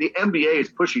doing? The MBA is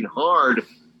pushing hard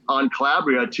on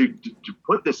Calabria to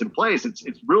put this in place. It's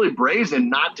really brazen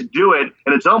not to do it.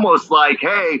 And it's almost like,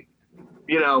 hey,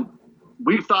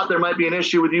 we thought there might be an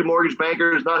issue with you mortgage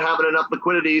bankers not having enough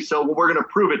liquidity, so we're going to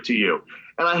prove it to you.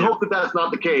 And I hope that that's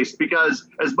not the case because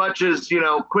as much as,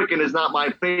 Quicken is not my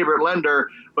favorite lender,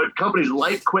 but companies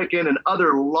like Quicken and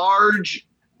other large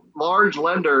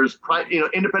lenders,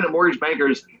 independent mortgage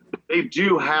bankers, they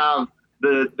do have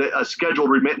a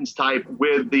scheduled remittance type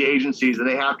with the agencies, and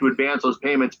they have to advance those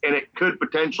payments. And it could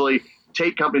potentially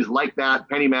take companies like that,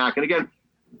 PennyMac. And again,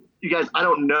 you guys, I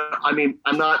don't know. I mean,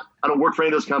 I don't work for any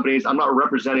of those companies. I'm not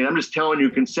representing. I'm just telling you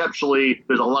conceptually,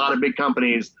 there's a lot of big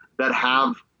companies that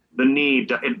have the need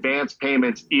to advance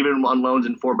payments, even on loans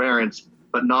in forbearance,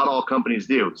 but not all companies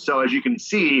do. So as you can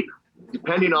see,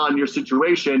 depending on your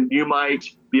situation, you might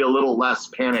be a little less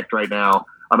panicked right now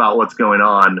about what's going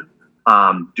on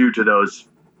due to those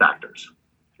factors.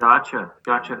 Gotcha.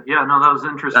 Yeah, no, that was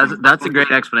interesting. That's a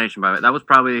great explanation, by the way. That was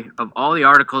probably, of all the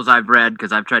articles I've read,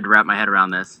 because I've tried to wrap my head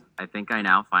around this, I think I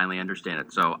now finally understand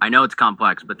it. So I know it's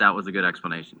complex, but that was a good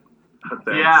explanation.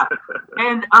 Yeah.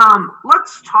 And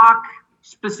let's talk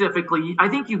specifically. I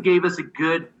think you gave us a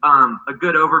good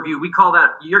overview. We call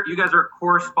that, you guys are a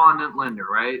correspondent lender,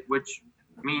 right? Which,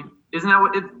 I mean, isn't that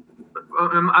what it,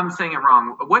 I'm saying it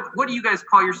wrong. What do you guys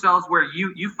call yourselves where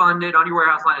you fund it on your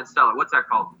warehouse line and sell it? What's that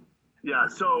called? Yeah,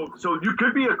 so you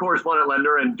could be a correspondent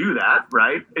lender and do that,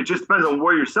 right? It just depends on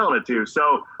where you're selling it to.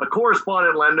 So a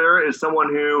correspondent lender is someone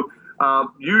who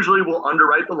usually will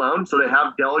underwrite the loan. So they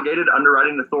have delegated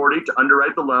underwriting authority to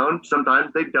underwrite the loan.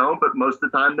 Sometimes they don't, but most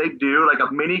of the time they do. Like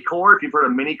a mini core, if you've heard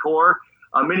of mini core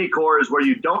is where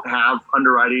you don't have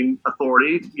underwriting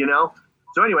authority,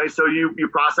 So anyway, so you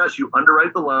process, you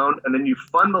underwrite the loan, and then you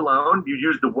fund the loan. You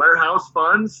use the warehouse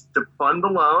funds to fund the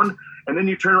loan, and then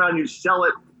you turn around and you sell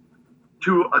it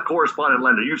to a correspondent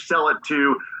lender. You sell it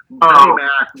to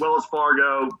PennyMac, Wells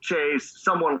Fargo, Chase,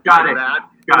 someone like that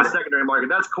in the secondary market.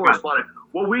 That's correspondent.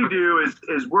 What we do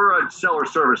is we're a seller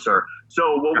servicer.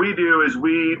 So what we do is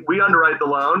we underwrite the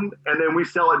loan, and then we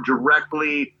sell it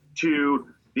directly to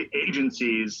the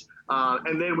agencies,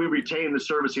 and then we retain the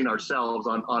servicing ourselves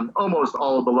on almost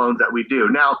all of the loans that we do.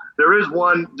 Now, there is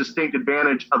one distinct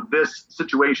advantage of this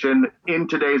situation in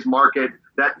today's market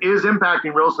that is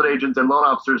impacting real estate agents and loan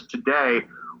officers today,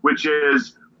 which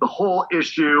is the whole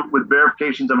issue with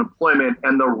verifications of employment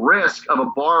and the risk of a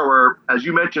borrower, as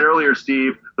you mentioned earlier,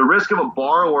 Steve, the risk of a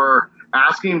borrower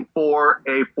asking for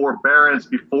a forbearance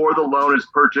before the loan is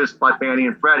purchased by Fannie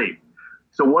and Freddie.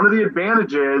 So one of the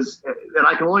advantages, and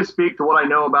I can only speak to what I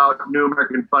know about New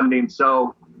American Funding,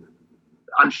 so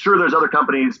I'm sure there's other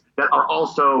companies that are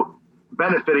also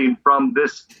benefiting from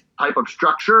this type of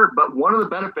structure, but one of the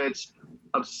benefits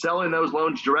of selling those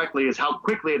loans directly is how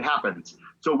quickly it happens.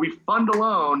 So we fund a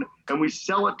loan and we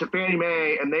sell it to Fannie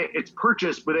Mae, and it's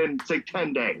purchased within, say,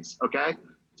 10 days, okay?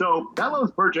 So that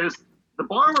loan's purchased. The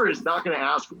borrower is not going to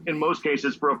ask, in most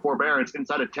cases, for a forbearance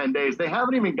inside of 10 days. They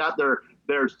haven't even got their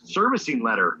servicing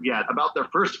letter yet about their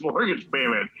first mortgage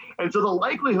payment. And so the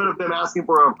likelihood of them asking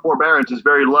for a forbearance is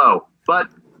very low. But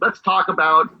let's talk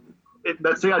about it.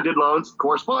 Let's say I did loans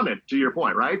correspondent, to your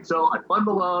point, right? So I fund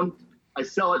the loan, I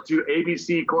sell it to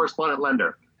ABC correspondent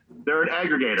lender. They're an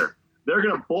aggregator. They're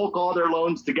going to bulk all their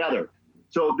loans together.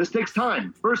 So this takes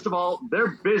time. First of all,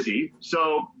 they're busy.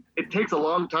 So it takes a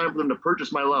long time for them to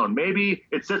purchase my loan. Maybe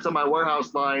it sits on my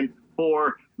warehouse line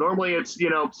for, normally it's,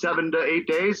 7 to 8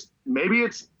 days. Maybe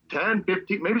it's 10,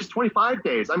 15, maybe it's 25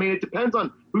 days. I mean, it depends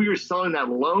on who you're selling that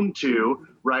loan to,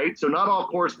 right? So not all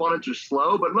correspondents are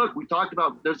slow, but look, we talked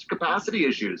about there's capacity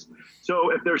issues. So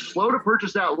if they're slow to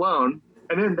purchase that loan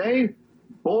and then they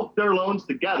bulk their loans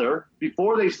together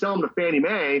before they sell them to Fannie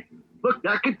Mae, look,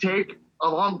 that could take a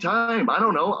long time. I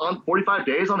don't know, on 45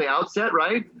 days on the outset,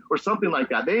 right? Or something like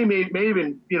that. They may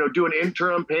even, do an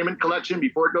interim payment collection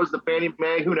before it goes to Fannie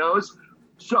Mae, who knows?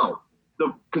 So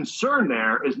the concern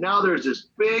there is now there's this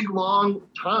big, long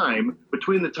time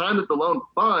between the time that the loan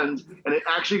funds and it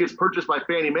actually gets purchased by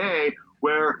Fannie Mae,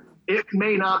 where it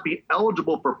may not be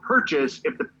eligible for purchase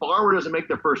if the borrower doesn't make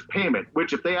their first payment,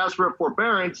 which if they ask for a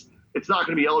forbearance, it's not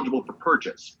going to be eligible for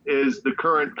purchase, is the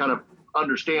current kind of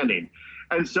understanding.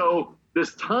 And so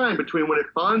this time between when it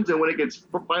funds and when it gets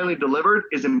finally delivered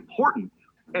is important.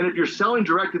 And if you're selling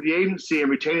direct to the agency and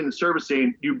retaining the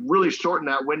servicing, you really shorten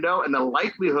that window, and the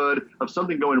likelihood of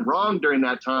something going wrong during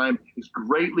that time is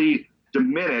greatly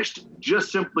diminished just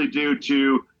simply due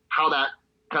to how that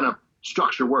kind of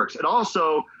structure works. It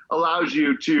also allows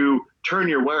you to turn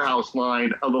your warehouse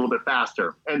line a little bit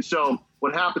faster. And so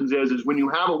what happens is when you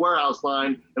have a warehouse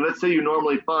line, and let's say you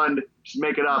normally fund, just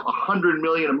make it up, $100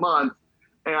 million a month,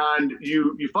 and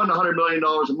you fund $100 million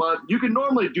a month, you can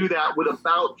normally do that with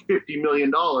about $50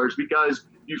 million because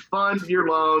you fund your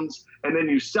loans and then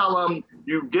you sell them,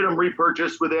 you get them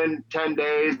repurchased within 10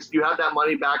 days, you have that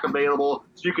money back available,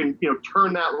 so you can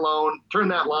turn that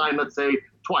line, let's say,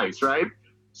 twice, right?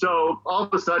 So all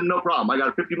of a sudden, no problem. I got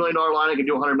a $50 million line, I can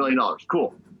do $100 million.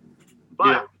 Cool.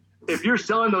 But if you're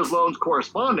selling those loans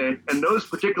correspondent and those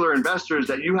particular investors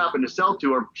that you happen to sell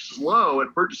to are slow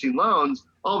at purchasing loans,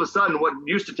 all of a sudden what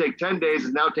used to take 10 days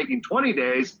is now taking 20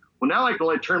 days. Well, now I can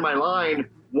only turn my line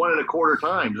 1.25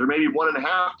 times or maybe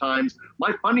 1.5 times.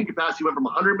 My funding capacity went from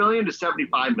 100 million to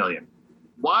 75 million.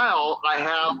 While I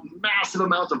have massive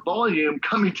amounts of volume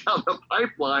coming down the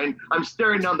pipeline, I'm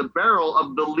staring down the barrel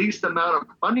of the least amount of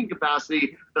funding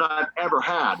capacity that I've ever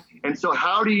had. And so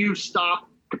how do you stop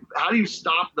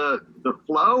the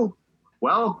flow?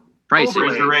 Well, price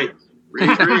raise the rate.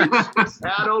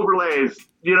 Add overlays,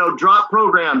 drop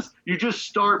programs. You just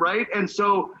start, right? And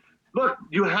so, look,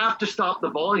 you have to stop the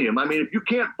volume. I mean, if you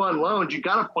can't fund loans, you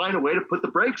got to find a way to put the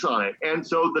brakes on it. And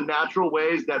so the natural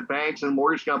ways that banks and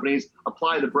mortgage companies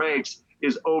apply the brakes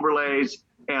is overlays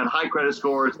and high credit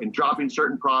scores and dropping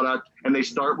certain product. And they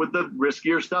start with the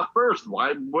riskier stuff first.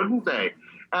 Why wouldn't they?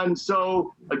 And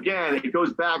so, again, it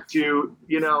goes back to,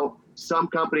 some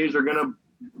companies are going to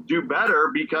do better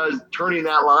because turning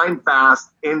that line fast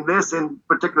in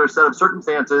particular set of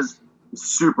circumstances is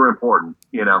super important,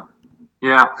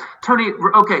 Yeah. Tony,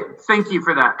 okay, thank you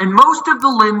for that. And most of the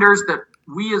lenders that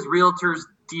we as realtors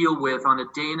deal with on a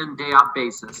day in and day out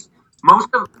basis,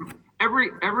 every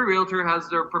realtor has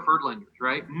their preferred lenders,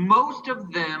 right? Most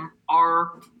of them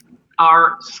are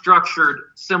structured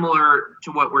similar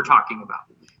to what we're talking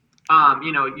about.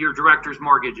 Your director's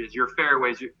mortgages, your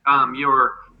fairways,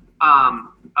 your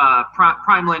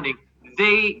prime lending.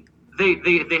 They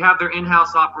have their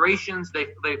in-house operations. They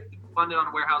fund it on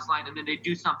a warehouse line, and then they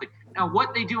do something. Now,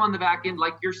 what they do on the back end,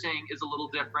 like you're saying, is a little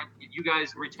different. You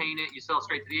guys retain it. You sell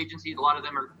straight to the agency. A lot of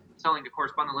them are selling to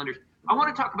correspondent lenders. I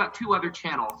want to talk about two other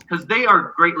channels because they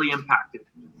are greatly impacted.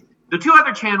 The two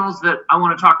other channels that I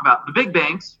want to talk about, the big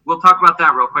banks, we'll talk about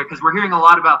that real quick because we're hearing a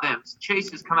lot about them. Chase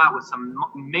has come out with some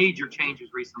major changes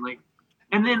recently.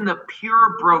 And then the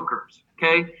pure brokers,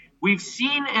 okay? We've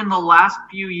seen in the last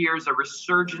few years a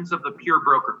resurgence of the pure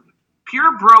broker.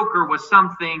 Pure broker was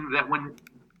something that when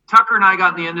Tucker and I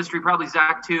got in the industry, probably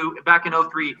Zach too, back in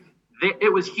 2003,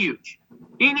 it was huge.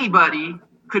 Anybody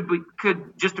could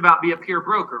just about be a pure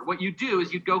broker. What you do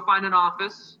is you'd go find an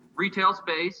office, retail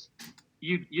space,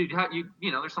 you'd have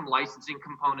there's some licensing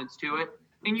components to it,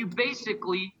 and you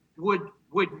basically would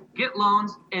get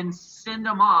loans and send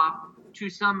them off to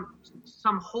some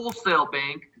wholesale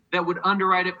bank that would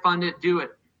underwrite it, fund it, do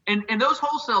it. And those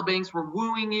wholesale banks were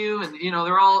wooing you, and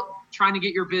they're all trying to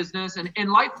get your business,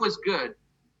 and life was good.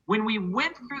 When we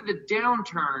went through the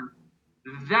downturn,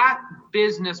 that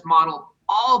business model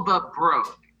all but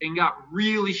broke and got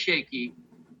really shaky.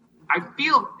 I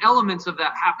feel elements of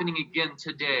that happening again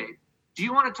today. Do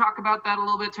you want to talk about that a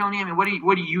little bit, Tony? I mean, what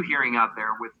are you hearing out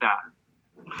there with that?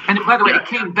 And by the way, it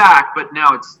came back, but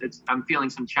now it's I'm feeling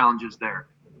some challenges there.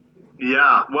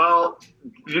 Yeah, well,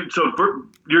 so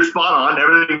you're spot on.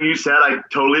 Everything you said, I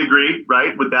totally agree,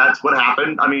 right? With that's what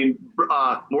happened. I mean,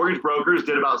 mortgage brokers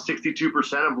did about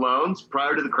 62% of loans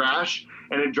prior to the crash,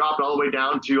 and it dropped all the way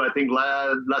down to, I think,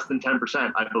 less than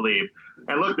 10%, I believe.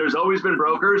 And look, there's always been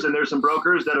brokers, and there's some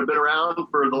brokers that have been around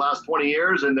for the last 20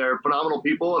 years, and they're phenomenal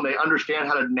people, and they understand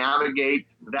how to navigate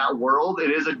that world. It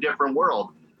is a different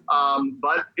world.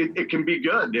 But it can be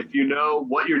good if you know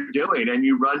what you're doing and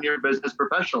you run your business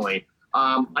professionally.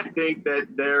 I think that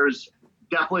there's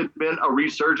definitely been a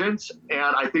resurgence,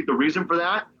 and I think the reason for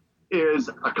that is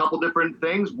a couple different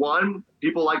things. One,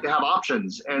 people like to have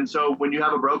options, and so when you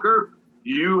have a broker,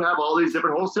 you have all these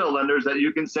different wholesale lenders that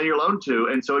you can send your loan to,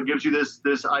 and so it gives you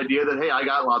this idea that, hey, I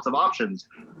got lots of options.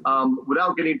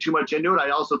 Without getting too much into it, I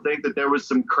also think that there was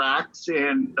some cracks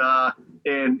in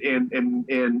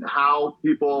how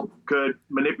people could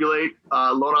manipulate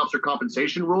loan officer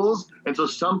compensation rules, and so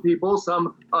some people,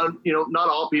 not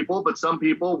all people, but some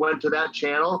people went to that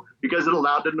channel because it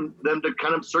allowed them to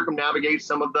kind of circumnavigate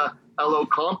some of the LO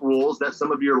comp rules that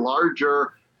some of your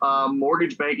larger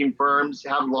mortgage banking firms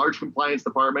have large compliance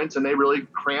departments, and they really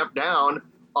cramp down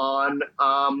on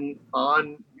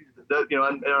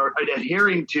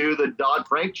adhering to the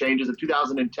Dodd-Frank changes of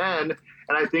 2010.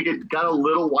 And I think it got a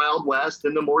little wild west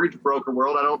in the mortgage broker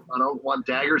world. I don't want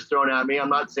daggers thrown at me. I'm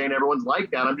not saying everyone's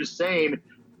like that. I'm just saying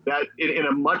that in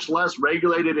a much less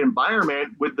regulated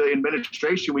environment with the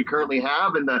administration we currently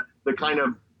have and the kind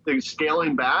of the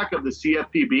scaling back of the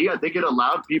CFPB, I think it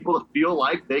allowed people to feel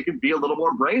like they could be a little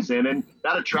more brazen, and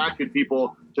that attracted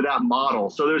people to that model.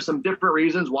 So there's some different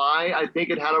reasons why I think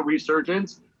it had a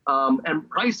resurgence. And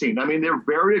pricing, I mean, they're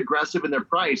very aggressive in their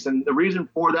price. And the reason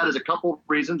for that is a couple of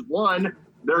reasons. One,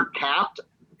 they're capped.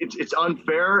 It's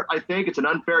unfair. I think it's an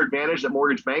unfair advantage that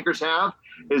mortgage bankers have,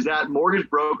 is that mortgage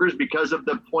brokers, because of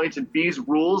the points and fees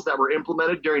rules that were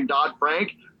implemented during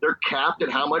Dodd-Frank, they're capped at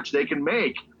how much they can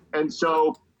make. And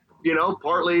so,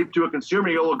 partly to a consumer,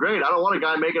 you go, well, great, I don't want a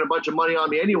guy making a bunch of money on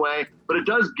me anyway, but it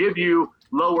does give you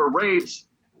lower rates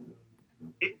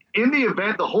in the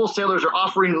event the wholesalers are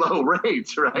offering low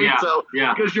rates, right? Yeah, so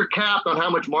yeah. Because you're capped on how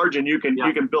much margin you can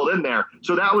build in there.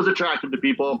 So that was attractive to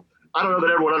people. I don't know that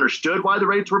everyone understood why the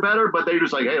rates were better, but they're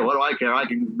just like, hey, what do I care? I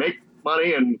can make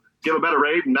money and give a better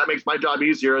rate, and that makes my job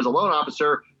easier as a loan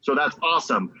officer. So that's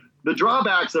awesome. The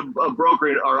drawbacks of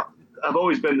brokering have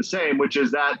always been the same, which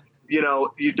is that you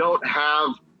don't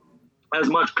have as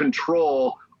much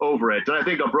control over it. And I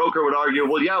think a broker would argue,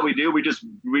 well, yeah, we do. We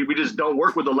just don't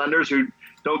work with the lenders who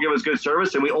don't give us good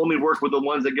service, and we only work with the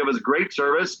ones that give us great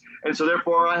service. And so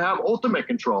therefore I have ultimate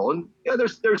control. And yeah,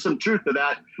 there's some truth to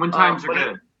that. When times are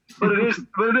good. But it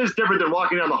is different than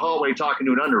walking down the hallway talking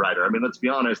to an underwriter. I mean, let's be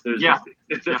honest.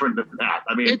 It's different than that.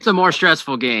 I mean, it's a more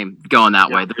stressful game going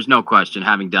that way. There's no question,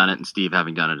 having done it, and Steve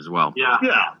having done it as well. Yeah.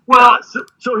 Well,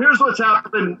 so here's what's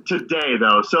happened today,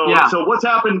 though. So what's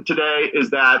happened today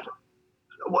is that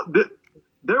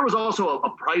there was also a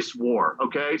price war.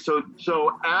 Okay, so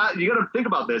you got to think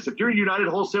about this. If you're United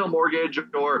Wholesale Mortgage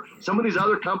or some of these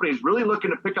other companies really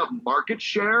looking to pick up market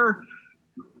share,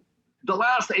 the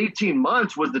last 18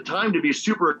 months was the time to be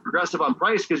super aggressive on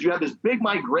price, because you had this big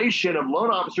migration of loan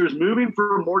officers moving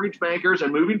from mortgage bankers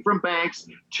and moving from banks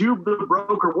to the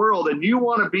broker world, and you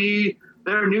want to be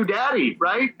their new daddy,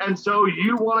 right? And so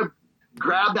you want to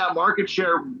grab that market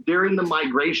share during the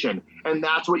migration. And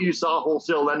that's what you saw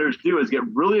wholesale lenders do, is get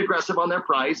really aggressive on their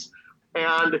price.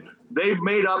 And they've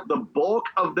made up the bulk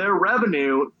of their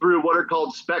revenue through what are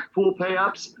called spec pool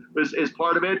pay-ups is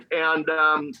part of it, and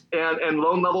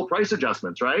loan level price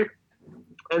adjustments, right?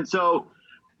 And so,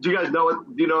 do you guys know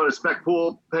what? Do you know what a spec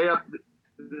pool pay-up?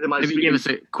 Maybe give us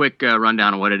a quick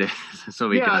rundown of what it is, so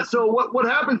we can. So what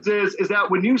happens is that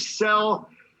when you sell,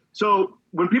 so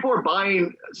when people are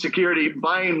buying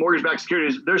mortgage-backed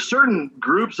securities, there's certain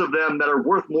groups of them that are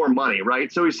worth more money,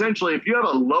 right? So essentially, if you have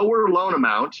a lower loan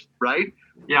amount, right?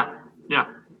 Yeah,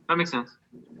 that makes sense.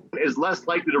 Is less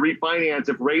likely to refinance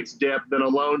if rates dip than a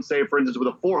loan, say, for instance, with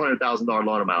a $400,000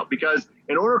 loan amount. Because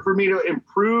in order for me to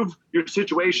improve your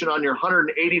situation on your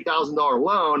 $180,000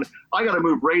 loan, I got to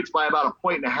move rates by about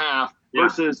 1.5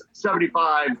 versus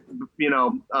 75,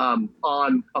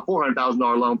 on a $400,000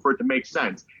 loan for it to make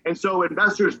sense. And so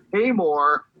investors pay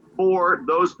more for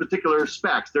those particular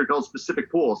specs. They're called specific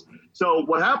pools. So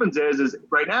what happens is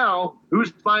right now,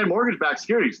 who's buying mortgage-backed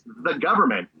securities? The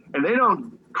government. And they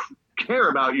don't care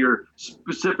about your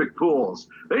specific pools.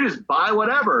 They just buy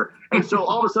whatever. And so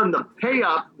all of a sudden the pay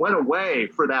up went away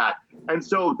for that. And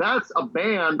so that's a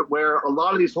band where a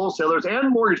lot of these wholesalers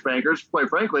and mortgage bankers, quite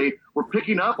frankly, were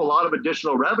picking up a lot of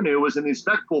additional revenue was in these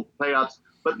spec pool pay ups.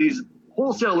 But these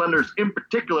wholesale lenders in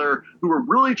particular, who were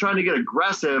really trying to get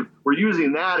aggressive, were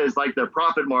using that as like their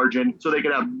profit margin so they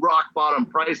could have rock bottom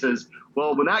prices.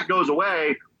 Well, when that goes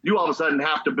away, you all of a sudden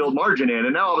have to build margin in.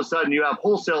 And now all of a sudden you have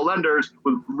wholesale lenders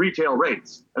with retail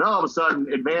rates. And all of a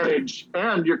sudden advantage,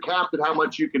 and you're capped at how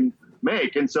much you can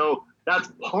make. And so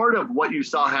that's part of what you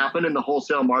saw happen in the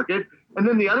wholesale market. And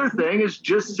then the other thing is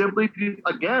just simply,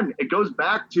 again, it goes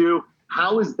back to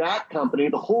how is that company,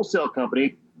 the wholesale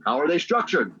company, how are they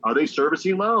structured? Are they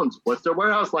servicing loans? What's their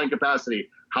warehouse line capacity?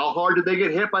 How hard did they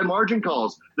get hit by margin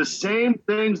calls? The same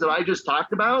things that I just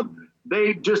talked about,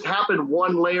 they just happen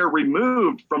one layer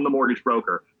removed from the mortgage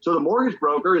broker. So the mortgage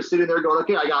broker is sitting there going,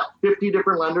 okay, I got 50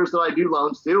 different lenders that I do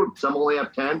loans to. Some only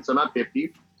have 10, some have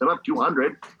 50, some have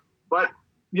 200. But,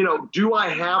 do I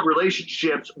have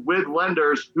relationships with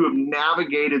lenders who have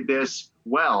navigated this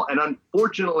well? And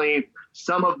unfortunately,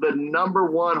 some of the number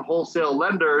one wholesale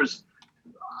lenders,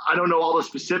 I don't know all the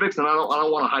specifics and I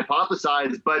don't want to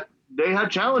hypothesize, but they had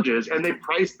challenges and they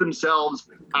priced themselves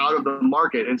out of the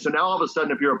market. And so now all of a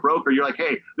sudden, if you're a broker, you're like,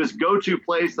 hey, this go-to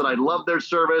place that I love their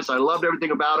service, I loved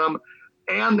everything about them,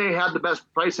 and they had the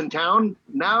best price in town.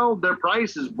 Now their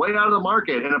price is way out of the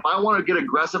market. And if I want to get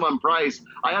aggressive on price,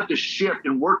 I have to shift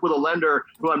and work with a lender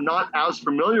who I'm not as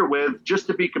familiar with just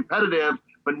to be competitive.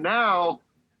 But now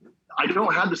I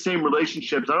don't have the same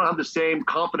relationships. I don't have the same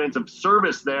confidence of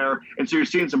service there. And so you're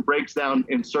seeing some breaks down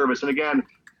in service. And again,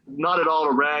 not at all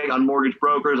a rag on mortgage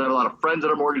brokers. I have a lot of friends that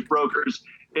are mortgage brokers.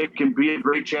 It can be a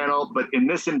great channel, but in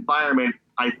this environment,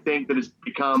 I think that it's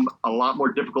become a lot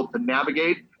more difficult to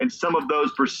navigate. And some of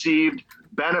those perceived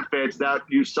benefits that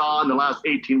you saw in the last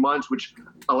 18 months, which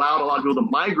allowed a lot of people to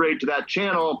migrate to that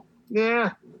channel,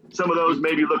 some of those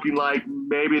may be looking like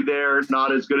maybe they're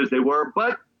not as good as they were,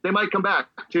 but they might come back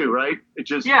too, right? It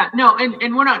just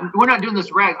and we're not doing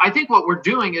this rag. I think what we're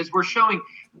doing is we're showing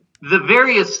the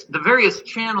various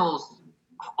channels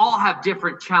all have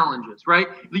different challenges, right?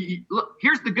 Look,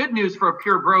 here's the good news for a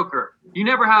pure broker: you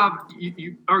never have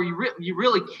you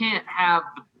really can't have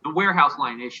the warehouse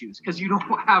line issues because you don't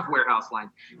have warehouse lines,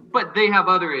 but they have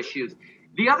other issues.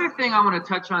 The other thing I want to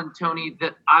touch on, Tony,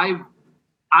 that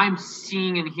I'm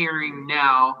seeing and hearing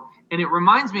now, and it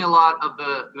reminds me a lot of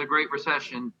the Great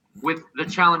Recession with the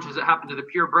challenges that happened to the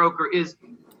pure broker, is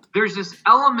there's this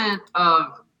element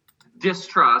of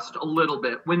distrust a little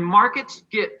bit. When markets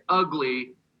get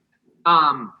ugly,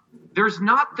 there's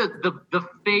not the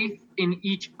faith in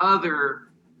each other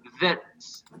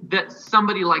that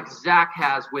somebody like Zach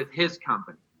has with his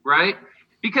company, right?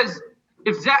 Because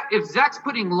if Zach's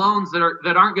putting loans that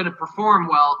aren't going to perform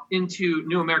well into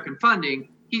New American Funding,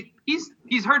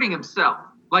 he's hurting himself.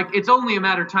 Like, it's only a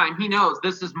matter of time. He knows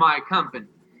this is my company.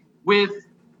 With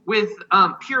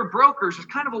pure brokers, there's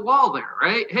kind of a wall there,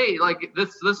 right? Hey, like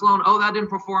this loan, that didn't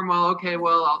perform well. Okay,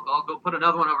 well, I'll go put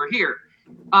another one over here.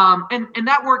 And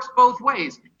that works both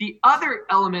ways. The other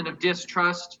element of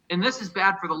distrust, and this is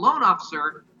bad for the loan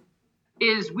officer,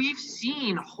 is we've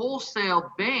seen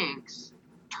wholesale banks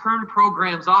turn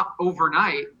programs off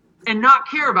overnight and not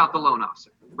care about the loan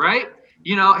officer, right?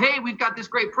 Hey, we've got this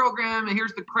great program and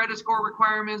here's the credit score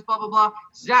requirements, blah, blah, blah.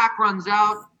 Zach runs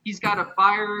out. He's got a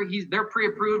fire. They're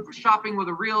pre-approved for shopping with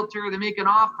a realtor. They make an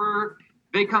offer.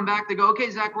 They come back. They go, okay,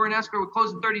 Zach, we're in escrow. We're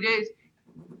closing 30 days.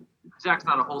 Zach's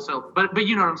not a wholesale, but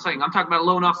you know what I'm saying. I'm talking about a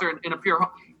loan officer in a pure.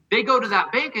 They go to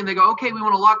that bank and they go, okay, we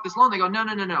want to lock this loan. They go,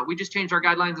 no. We just changed our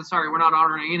guidelines and sorry, we're not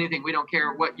honoring anything. We don't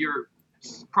care what your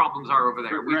problems are over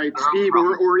there. Right, Steve,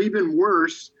 or even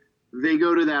worse, they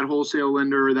go to that wholesale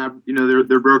lender or that,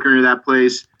 their broker or that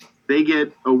place. They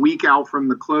get a week out from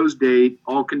the close date.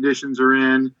 All conditions are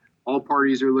in. All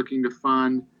parties are looking to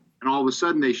fund. And all of a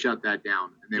sudden they shut that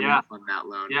down and they won't fund that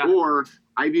loan. Yeah. Or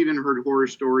I've even heard horror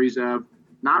stories of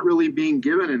not really being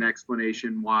given an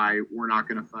explanation why we're not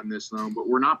going to fund this loan, but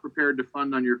we're not prepared to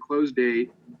fund on your close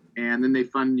date. And then they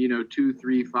fund, 2,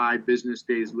 3, 5 business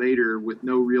days later with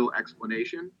no real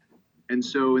explanation. And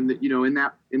so in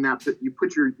that you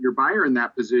put your buyer in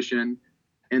that position,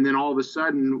 and then all of a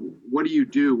sudden, what do you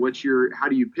do? How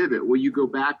do you pivot? Well, you go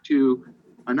back to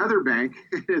another bank.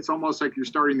 It's almost like you're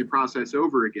starting the process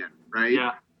over again, right?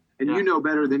 Yeah. And you know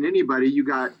better than anybody, you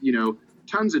got,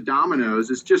 tons of dominoes.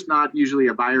 It's just not usually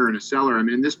a buyer and a seller. I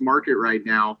mean, in this market right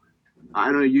now, I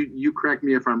don't know, you correct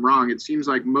me if I'm wrong. It seems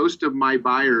like most of my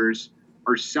buyers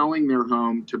are selling their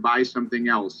home to buy something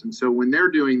else. And so when they're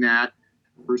doing that,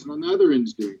 the person on the other end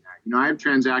is doing that. I have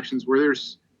transactions where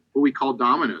there's what we call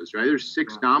dominoes, right? There's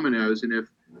 6 dominoes. And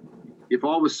if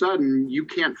all of a sudden you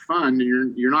can't fund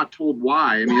and you're not told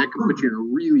why, I mean, that can put you in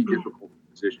a really difficult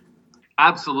position.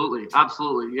 Absolutely.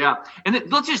 Yeah. And then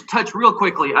let's just touch real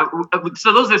quickly.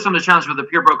 So those are some of the challenges with the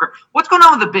peer broker. What's going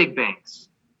on with the big banks,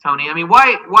 Tony? I mean,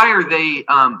 why are they,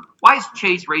 why is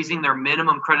Chase raising their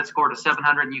minimum credit score to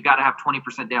 700 and you got to have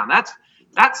 20% down? That's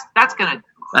going to,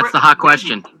 that's the hot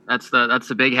question. That's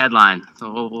the big headline.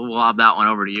 So we'll lob that one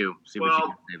over to you. See what you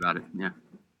can say about it. Yeah.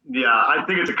 Yeah, I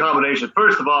think it's a combination.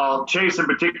 First of all, Chase in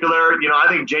particular, I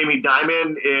think Jamie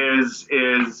Dimon is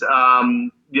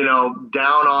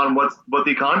down on what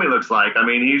the economy looks like. I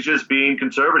mean, he's just being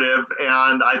conservative,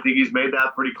 and I think he's made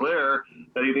that pretty clear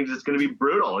that he thinks it's going to be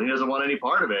brutal. He doesn't want any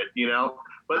part of it,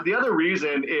 But the other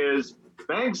reason is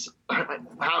banks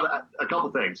have a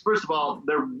couple things. First of all,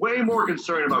 they're way more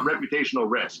concerned about reputational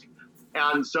risk.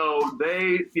 And so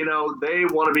they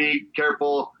want to be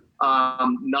careful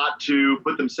not to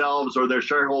put themselves or their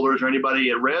shareholders or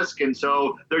anybody at risk. And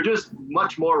so they're just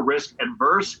much more risk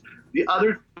adverse. The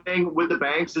other thing with the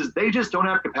banks is they just don't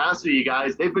have capacity, you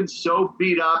guys. They've been so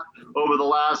beat up over the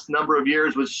last number of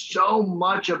years with so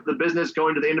much of the business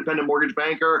going to the independent mortgage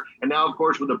banker. And now, of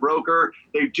course, with the broker,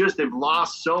 they've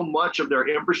lost so much of their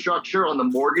infrastructure on the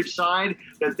mortgage side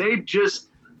that they just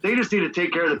need to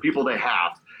take care of the people they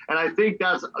have. And I think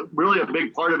that's really a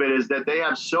big part of it is that they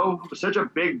have such a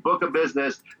big book of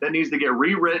business that needs to get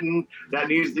rewritten, that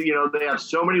needs to, they have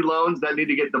so many loans that need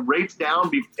to get the rates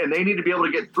down, and they need to be able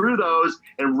to get through those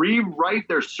and rewrite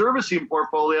their servicing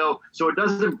portfolio so it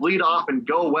doesn't bleed off and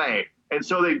go away. And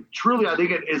so they truly, I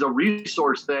think it is a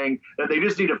resource thing that they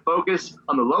just need to focus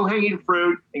on the low-hanging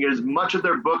fruit and get as much of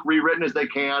their book rewritten as they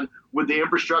can with the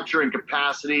infrastructure and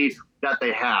capacity that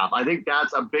they have. I think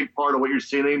that's a big part of what you're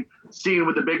seeing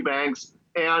with the big banks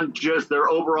and just their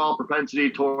overall propensity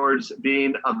towards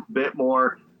being a bit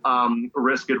more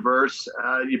risk adverse.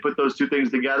 You put those two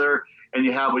things together and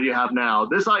you have what you have now.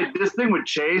 This thing with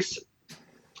Chase,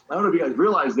 I don't know if you guys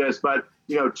realize this, but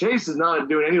Chase is not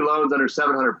doing any loans under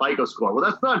 700 FICO score. Well,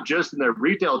 that's not just in their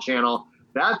retail channel.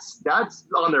 That's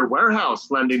on their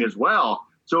warehouse lending as well.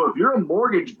 So if you're a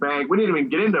mortgage bank, we didn't even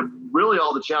get into really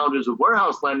all the challenges of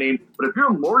warehouse lending, but if you're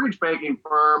a mortgage banking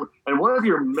firm and one of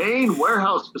your main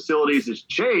warehouse facilities is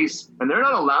Chase, and they're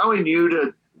not allowing you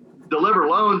to deliver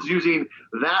loans using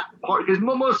that part, because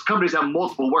most companies have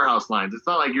multiple warehouse lines. It's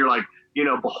not like you're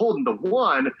beholden to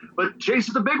one, but Chase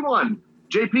is a big one.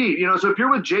 JP, so if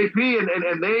you're with JP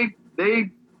and they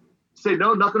say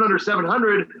no, nothing under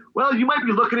 700, well, you might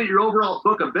be looking at your overall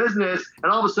book of business,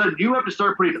 and all of a sudden you have to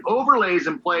start putting overlays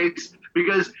in place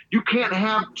because you can't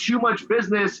have too much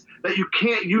business that you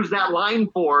can't use that line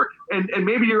for, and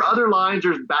maybe your other lines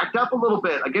are backed up a little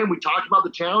bit. Again, we talked about the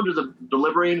challenges of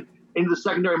delivering into the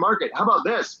secondary market. How about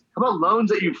this? How about loans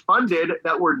that you funded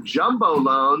that were jumbo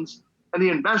loans and the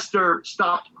investor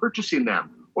stopped purchasing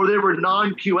them? Or they were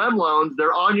non-QM loans,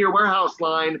 they're on your warehouse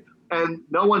line and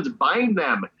no one's buying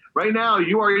them. Right now,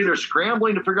 you are either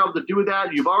scrambling to figure out what to do with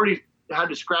that, you've already had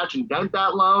to scratch and dent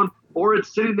that loan, or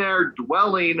it's sitting there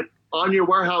dwelling on your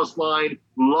warehouse line,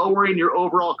 lowering your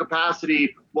overall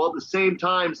capacity, while at the same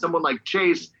time, someone like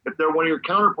Chase, if they're one of your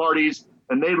counterparties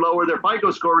and they lower their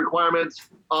FICO score requirements,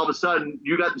 all of a sudden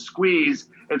you got the squeeze.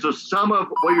 And so some of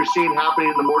what you're seeing happening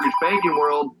in the mortgage banking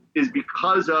world is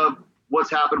because of what's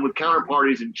happened with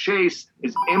counterparties, and Chase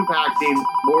is impacting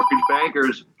mortgage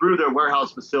bankers through their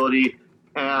warehouse facility.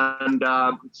 And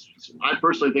I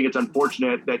personally think it's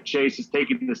unfortunate that Chase is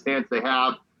taking the stance they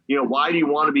have. Why do you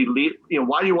want to be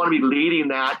leading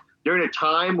that during a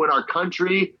time when our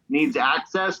country needs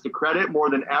access to credit more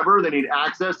than ever? They need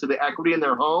access to the equity in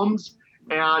their homes,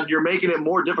 and you're making it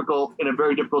more difficult in a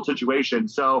very difficult situation.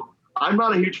 So I'm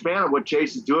not a huge fan of what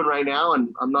Chase is doing right now,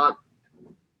 and I'm not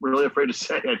really afraid to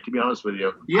say it, to be honest with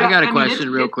you. Yeah, I got a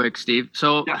question real quick, Steve.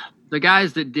 So the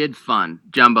guys that did fund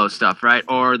jumbo stuff, right,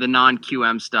 or the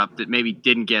non-QM stuff that maybe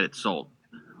didn't get it sold,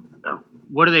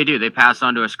 what do? They pass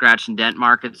on to a scratch and dent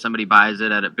market. Somebody buys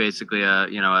it at basically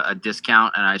a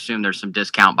discount, and I assume there's some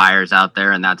discount buyers out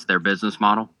there, and that's their business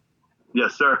model.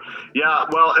 Yes, sir. Yeah,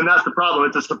 well, and that's the problem.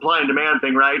 It's a supply and demand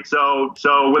thing, right? So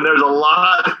when there's a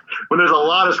lot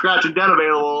of scratch and dent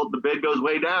available, the bid goes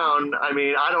way down. I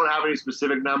mean, I don't have any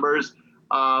specific numbers,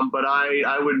 but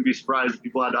I wouldn't be surprised if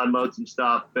people had to unload some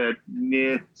stuff at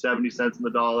 70 cents on the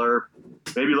dollar,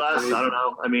 maybe less. I don't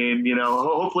know. I mean,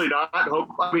 hopefully not.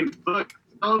 Look,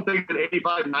 I don't think that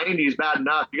 85, 90 is bad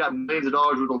enough. You got millions of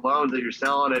dollars worth of loans that you're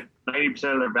selling at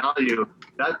 90% of their value.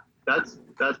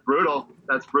 That's brutal.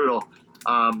 That's brutal.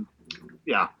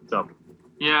 Yeah. So.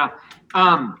 Yeah.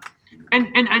 And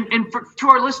to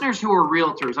our listeners who are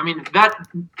realtors, I mean, that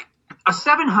a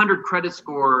 700 credit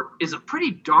score is a pretty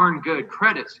darn good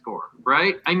credit score,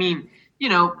 right? I mean,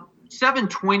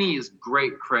 720 is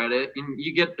great credit, and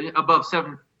you get above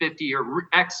 750 or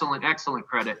excellent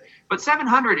credit. But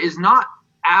 700 is not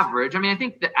average. I mean, I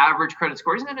think the average credit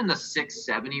score, isn't it in the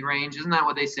 670 range? Isn't that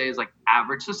what they say is like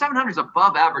average? So 700 is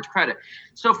above average credit.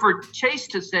 So for Chase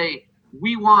to say,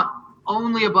 we want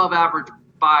only above average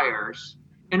buyers,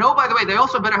 and oh, by the way, they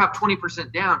also better have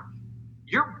 20% down,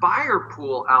 your buyer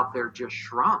pool out there just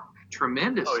shrunk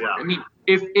tremendously. Oh, yeah. I mean,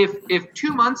 if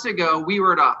 2 months ago we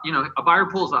were at a buyer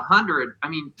pool is 100, I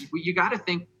mean, you got to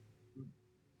think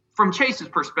from Chase's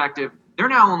perspective, they're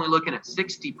now only looking at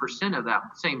 60% of that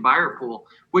same buyer pool,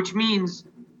 which means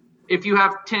if you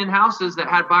have 10 houses that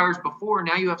had buyers before,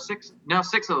 now you have six. Now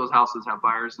 6 of those houses have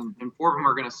buyers, and 4 of them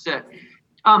are going to sit.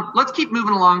 Let's keep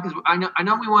moving along, because I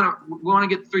know we want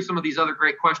to get through some of these other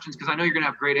great questions, because I know you're going to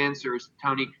have great answers,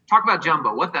 Tony. Talk about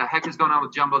jumbo. What the heck is going on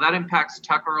with jumbo? That impacts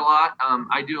Tucker a lot.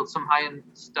 I do some high-end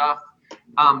stuff.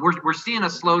 We're seeing a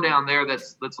slowdown there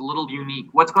that's a little unique.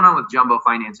 What's going on with jumbo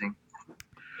financing?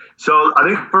 So I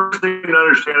think the first thing to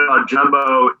understand about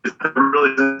jumbo is that it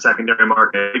really isn't a secondary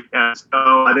market. And so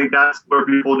I think that's where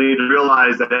people need to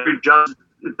realize that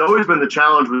it's always been the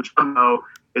challenge with jumbo,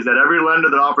 is that every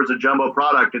lender that offers a jumbo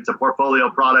product, it's a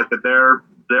portfolio product that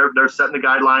they're setting the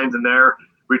guidelines and they're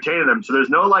retaining them. So there's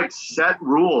no like set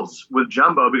rules with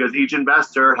jumbo, because each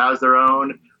investor has their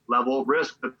own level of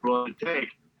risk that they're willing to take.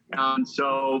 And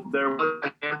so there was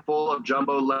a handful of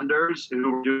jumbo lenders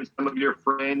who were doing some of your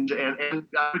fringe and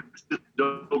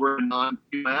over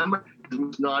non-QM.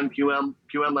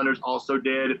 Non-QM lenders also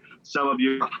did some of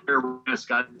your higher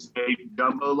risk, I'd say,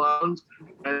 jumbo loans.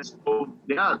 And so,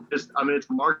 yeah, it's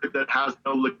a market that has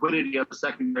no liquidity in the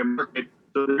secondary market.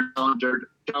 So their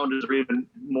challenges are even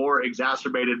more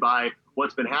exacerbated by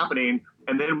what's been happening.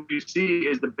 And then what you see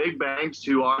is the big banks,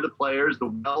 who are the players, the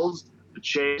Wells, the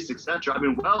Chase, etc. I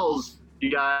mean, Wells,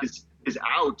 you guys, is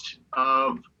out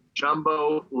of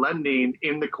jumbo lending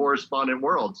in the correspondent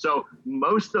world. So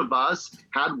most of us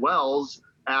had Wells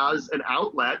as an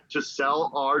outlet to sell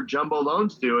our jumbo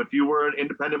loans to. If you were an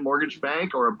independent mortgage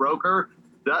bank or a broker,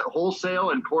 that wholesale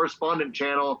and correspondent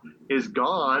channel is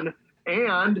gone.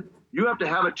 And you have to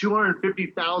have a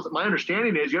 $250,000. My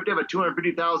understanding is you have to have a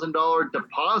 $250,000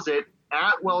 deposit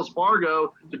at Wells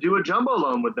Fargo to do a jumbo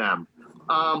loan with them.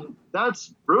 That's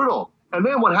brutal. And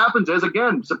then what happens is,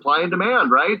 again, supply and demand,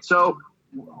 right? So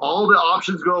all the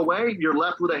options go away. You're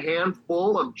left with a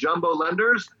handful of jumbo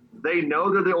lenders. They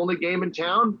know they're the only game in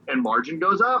town, and margin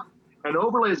goes up and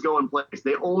overlays go in place.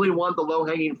 They only want the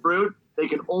low-hanging fruit. They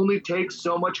can only take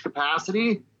so much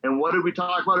capacity. And what did we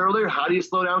talk about earlier? How do you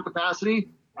slow down capacity?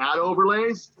 Add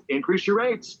overlays, increase your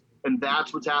rates. And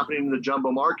that's what's happening in the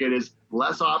jumbo market, is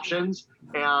less options.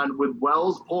 And with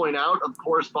Wells pulling out of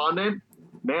correspondent,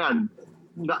 man,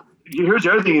 here's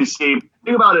the other thing you see.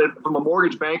 Think about it from a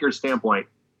mortgage banker's standpoint.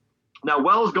 Now,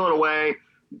 Wells going away.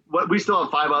 We still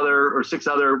have 5 other or 6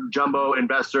 other jumbo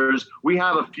investors. We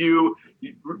have a few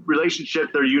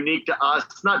relationships that are unique to us.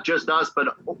 It's not just us,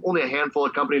 but only a handful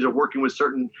of companies are working with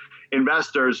certain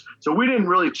investors. So we didn't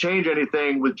really change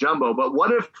anything with jumbo. But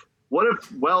what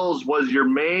if Wells was your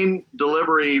main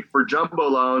delivery for jumbo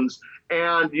loans,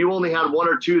 and you only had 1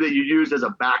 or 2 that you used as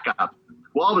a backup?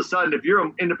 Well, all of a sudden, if you're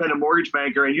an independent mortgage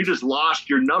banker and you just lost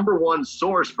your number one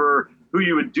source for who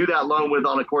you would do that loan with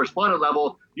on a correspondent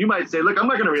level, you might say, look, I'm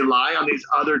not going to rely on these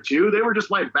other 2. They were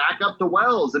just my backup to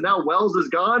Wells. And now Wells is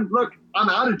gone. Look, I'm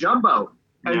out of jumbo.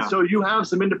 And so you have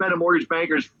some independent mortgage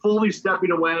bankers fully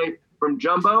stepping away from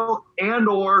jumbo, and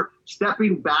or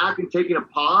stepping back and taking a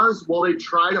pause while they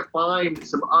try to find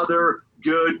some other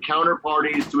good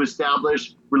counterparties to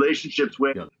establish relationships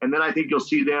with. And then I think you'll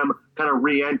see them kind of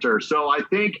re-enter. So I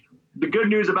think the good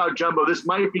news about jumbo, this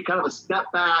might be kind of a step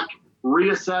back,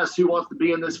 reassess who wants to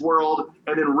be in this world,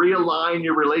 and then realign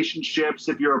your relationships.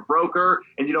 If you're a broker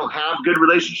and you don't have good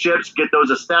relationships, get those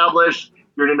established.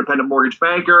 You're an independent mortgage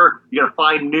banker. You got to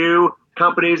find new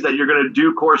companies that you're going to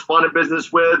do correspondent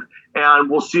business with, and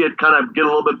we'll see it kind of get a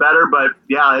little bit better. But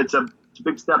yeah, it's a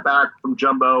big step back from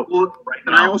jumbo right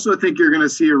now. And I also think you're going to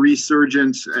see a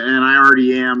resurgence, and I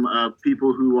already am, of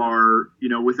people who are,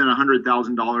 within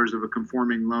 $100,000 of a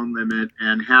conforming loan limit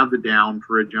and have the down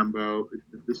for a jumbo.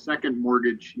 The second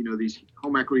mortgage, these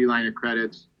home equity line of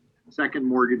credits, second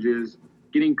mortgages,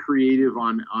 getting creative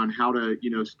on how to,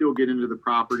 still get into the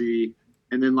property.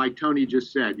 And then, like Tony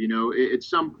just said, at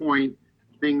some point,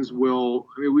 things will,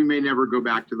 we may never go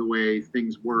back to the way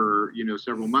things were,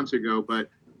 several months ago, but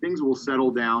things will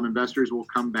settle down. Investors will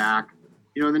come back,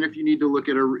 and then if you need to look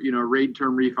at a, rate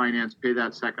term refinance, pay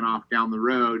that second off down the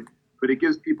road. But it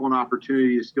gives people an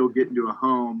opportunity to still get into a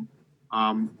home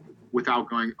without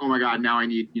going, oh my God, now I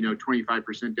need,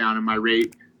 25% down in my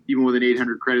rate, even with an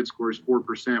 800 credit score is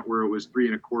 4%, where it was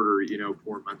 3.25%,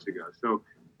 4 months ago. So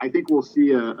I think we'll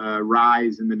see a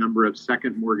rise in the number of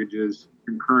second mortgages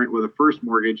concurrent with a first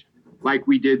mortgage, like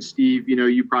we did, Steve.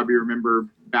 You probably remember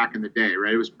back in the day,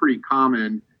 right? It was pretty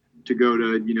common to go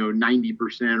to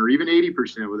 90% or even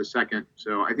 80% with a second.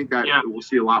 So I think that we'll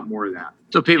see a lot more of that.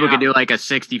 So people could do like a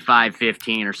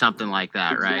 65-15 or something like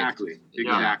that, right?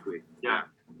 Exactly. Yeah.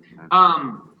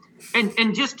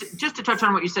 And just to touch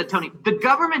on what you said, Tony, the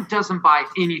government doesn't buy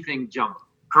anything jumbo,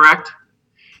 correct?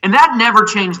 And that never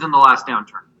changed in the last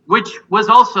downturn, which was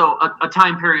also a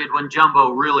time period when jumbo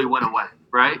really went away,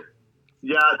 right?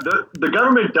 Yeah, the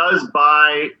government does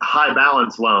buy high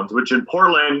balance loans, which in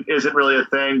Portland isn't really a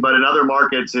thing, but in other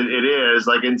markets it is.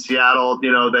 Like in Seattle,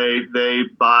 they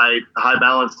buy high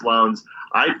balance loans.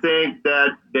 I think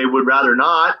that they would rather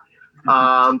not,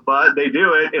 but they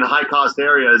do it in high cost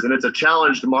areas, and it's a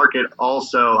challenged market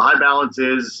also. High balance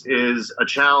is a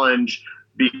challenge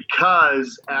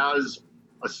because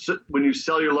when you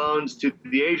sell your loans to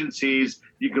the agencies,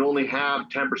 you can only have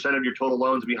 10% of your total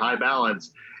loans be high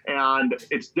balance. And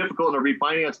it's difficult in a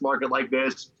refinance market like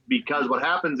this because what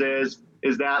happens is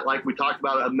that, like we talked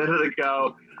about a minute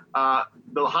ago,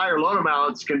 the higher loan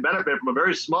amounts can benefit from a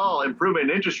very small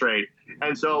improvement in interest rate.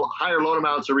 And so higher loan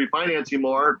amounts are refinancing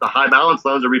more, the high balance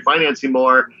loans are refinancing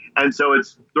more. And so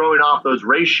it's throwing off those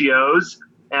ratios.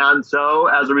 And so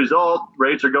as a result,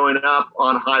 rates are going up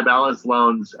on high balance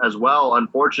loans as well,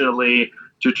 unfortunately,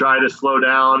 to try to slow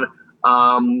down,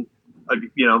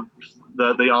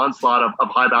 the onslaught of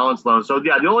high balance loans. So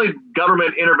yeah, the only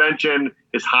government intervention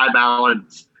is high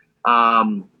balance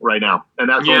right now, and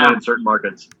that's only in certain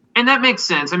markets. And that makes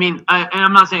sense. I mean, and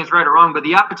I'm not saying it's right or wrong, but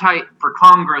the appetite for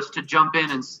Congress to jump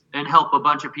in and help a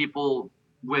bunch of people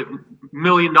with $1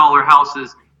 million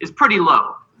houses is pretty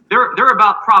low. They're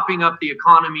about propping up the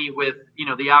economy with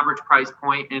the average price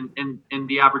point and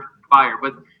the average buyer,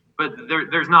 but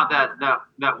there's not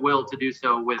that will to do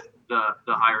so with the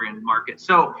higher end market.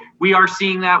 So we are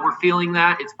seeing that, we're feeling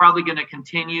that. It's probably going to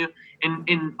continue.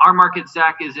 In our market,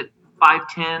 Zach, is it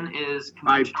 510 is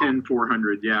 510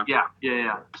 400?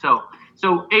 Yeah.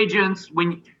 So agents,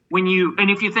 when you, and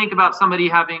if you think about somebody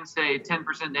having say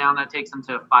 10% down, that takes them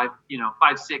to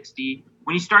 560.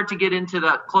 When you start to get into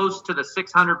the close to the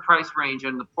 600 price range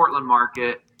in the Portland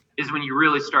market is when you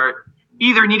really start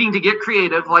either needing to get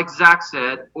creative, like Zach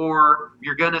said, or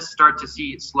you're going to start to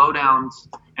see slowdowns,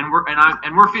 and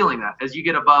we're feeling that as you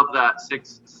get above that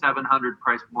 600-700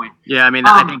 price point. Yeah, I mean,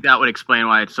 I think that would explain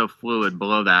why it's so fluid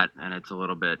below that, and it's a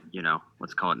little bit,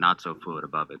 let's call it not so fluid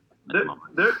above it.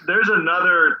 There's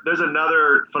another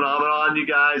phenomenon, you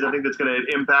guys, I think that's going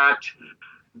to impact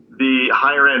the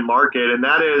higher end market, and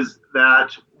that is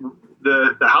that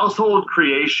the household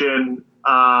creation.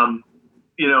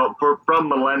 From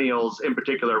millennials in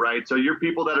particular, right? So you're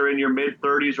people that are in your mid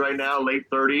 30s right now, late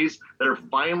 30s, that are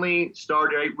finally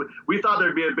starting. We thought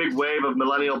there'd be a big wave of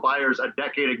millennial buyers a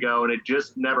decade ago, and it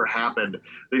just never happened.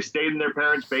 They stayed in their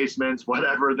parents' basements,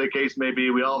 whatever the case may be.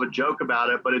 We all have a joke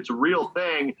about it, but it's a real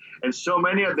thing. And so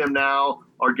many of them now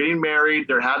are getting married,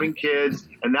 they're having kids,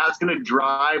 and that's going to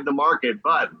drive the market.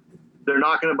 But they're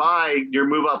not going to buy your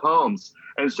move-up homes.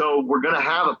 And so we're going to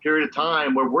have a period of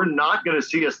time where we're not going to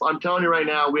see I'm telling you right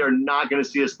now, we are not going to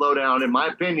see a slowdown, in my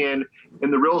opinion,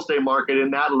 in the real estate market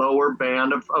in that lower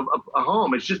band of a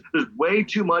home. It's just, there's way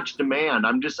too much demand.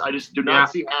 I just do not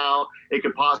see how it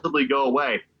could possibly go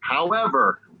away.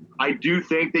 However, I do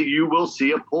think that you will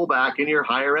see a pullback in your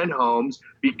higher end homes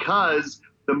because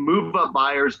the move-up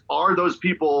buyers are those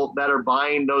people that are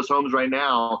buying those homes right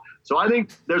now. So I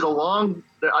think there's I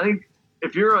think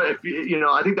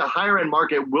I think the higher end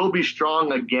market will be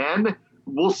strong again.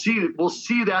 We'll see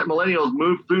that millennials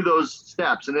move through those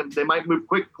steps, and they might move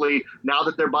quickly now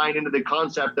that they're buying into the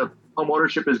concept of home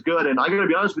ownership is good. And I got to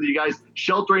be honest with you guys,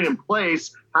 sheltering in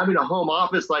place, having a home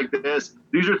office like this,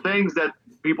 these are things that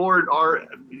people are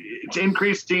it's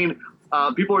increasing.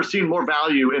 People are seeing more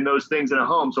value in those things in a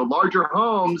home. So larger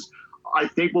homes, I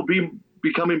think, will be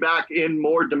coming back in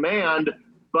more demand,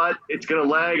 but it's going to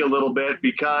lag a little bit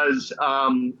because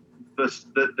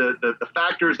the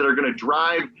factors that are going to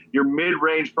drive your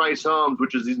mid-range price homes,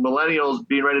 which is these millennials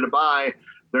being ready to buy,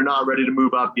 they're not ready to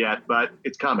move up yet, but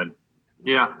it's coming.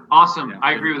 Yeah, awesome. Yeah.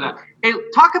 I agree with that. Hey,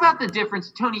 talk about the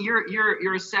difference, Tony.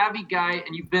 You're a savvy guy,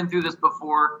 and you've been through this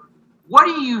before.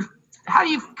 How do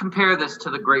you compare this to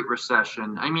the Great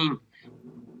Recession? I mean,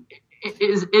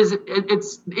 it's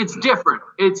different.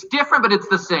 It's different, but it's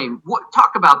the same.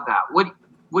 Talk about that. What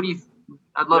do you?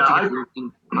 I'd love to get your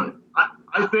opinion.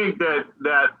 I think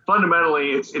that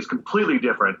fundamentally it's completely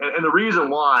different, and the reason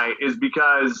why is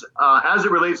because as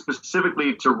it relates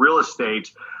specifically to real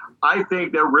estate, I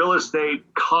think that real estate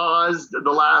caused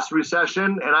the last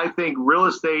recession, and I think real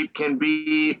estate can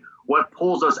be what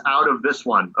pulls us out of this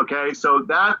one. Okay, so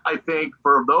that, I think,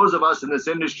 for those of us in this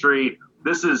industry,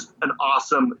 this is an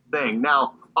awesome thing.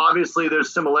 Now, obviously,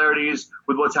 there's similarities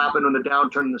with what's happened in the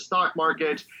downturn in the stock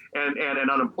market, and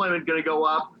unemployment going to go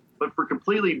up, but for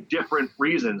completely different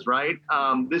reasons, right?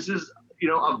 This is,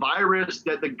 a virus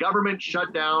that the government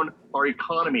shut down our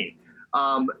economy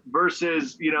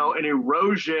versus, an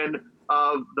erosion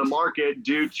of the market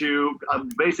due to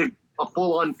a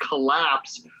full-on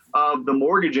collapse of the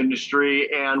mortgage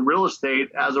industry and real estate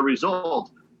as a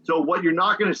result. So what you're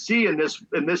not going to see in this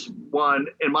one,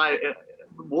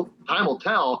 time will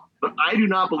tell, but I do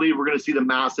not believe we're going to see the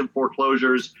massive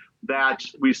foreclosures that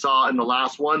we saw in the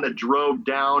last one that drove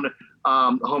down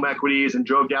home equities and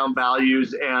drove down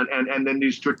values, and then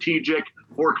these strategic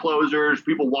foreclosures.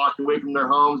 People walked away from their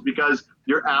homes because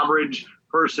your average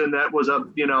person that was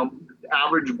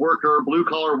average worker, blue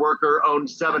collar worker, owned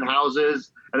 7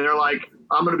 houses, and they're like,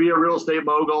 I'm going to be a real estate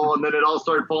mogul, and then it all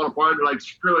started falling apart. They're like,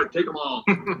 screw it, take them all.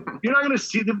 You're not going to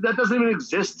see that doesn't even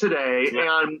exist today.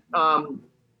 Yeah. And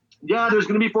there's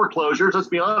going to be foreclosures. Let's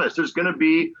be honest. There's going to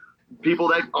be people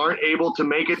that aren't able to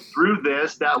make it through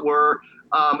this, that were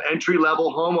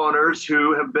entry-level homeowners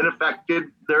who have been affected,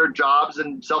 their jobs,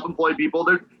 and self-employed people.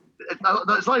 It's not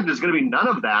like there's going to be none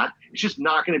of that. It's just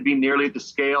not going to be nearly at the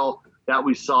scale that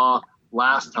we saw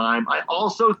last time. I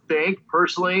also think,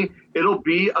 personally, it'll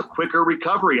be a quicker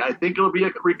recovery. I think it'll be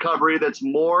a recovery that's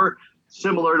more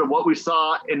similar to what we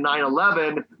saw in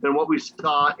 9/11 than what we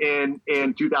saw in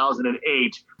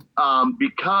 2008,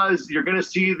 because you're going to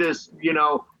see this,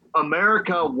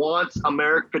 America wants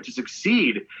America to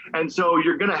succeed. And so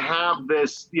you're going to have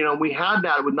this, we had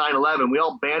that with 9/11. We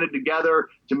all banded together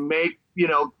to make,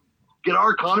 get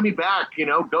our economy back,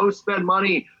 go spend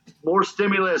money, more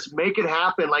stimulus, make it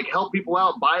happen, like help people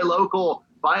out, buy local,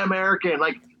 buy American.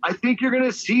 Like, I think you're going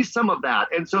to see some of that.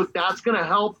 And so that's going to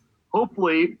help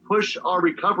hopefully push our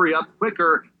recovery up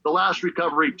quicker. The last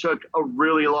recovery took a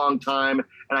really long time,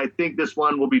 and I think this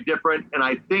one will be different. And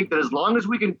I think that as long as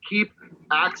we can keep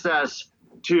access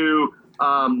to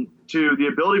the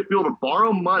ability for people to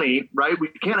borrow money, right? We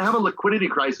can't have a liquidity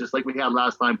crisis like we had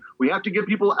last time. We have to give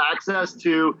people access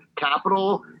to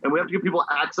capital, and we have to give people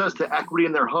access to equity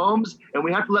in their homes, and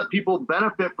we have to let people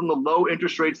benefit from the low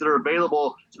interest rates that are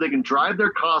available so they can drive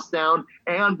their costs down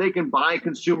and they can buy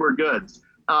consumer goods.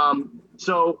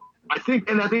 So I think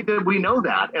that we know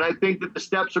that, and I think that the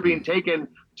steps are being taken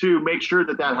to make sure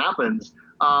that happens.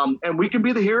 And we can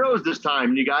be the heroes this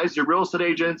time, you guys, your real estate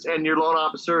agents and your loan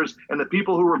officers, and the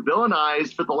people who were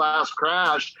villainized for the last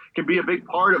crash can be a big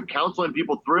part of counseling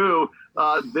people through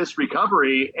this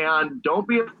recovery. And don't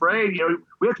be afraid.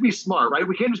 We have to be smart, right?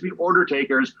 We can't just be order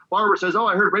takers. Borrower says, oh,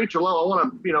 I heard rates are low, I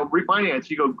want to, refinance.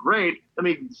 You go, great, let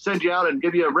me send you out and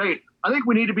give you a rate. I think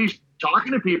we need to be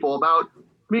talking to people about,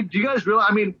 do you guys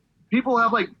realize, people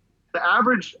have the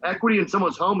average equity in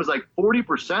someone's home is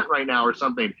 40% right now or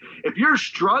something. If you're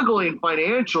struggling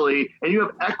financially and you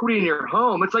have equity in your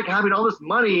home, it's like having all this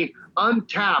money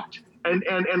untapped. And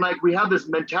we have this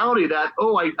mentality that,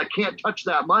 oh, I can't touch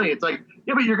that money. It's like,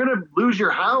 yeah, but you're going to lose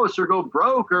your house or go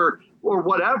broke or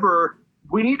whatever.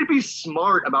 We need to be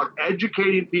smart about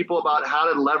educating people about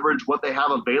how to leverage what they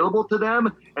have available to them.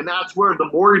 And that's where the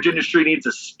mortgage industry needs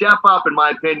to step up, in my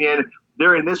opinion,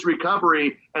 during this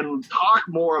recovery and talk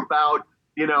more about,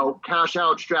 cash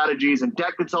out strategies and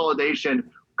debt consolidation.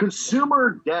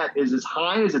 consumer debt is as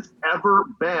high as it's ever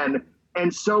been,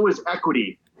 and so is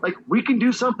equity. Like, we can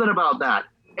do something about that.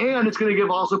 And it's going to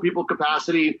give also people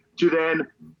capacity to then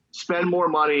spend more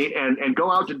money and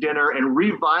go out to dinner and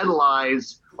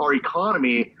revitalize our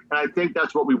economy. And I think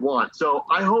that's what we want. So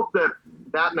I hope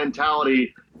that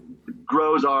mentality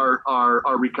grows our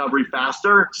recovery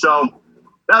faster. So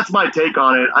that's my take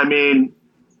on it. I mean,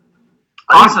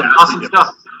 awesome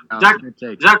stuff.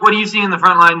 Jack, what do you see in the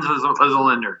front lines as a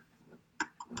lender?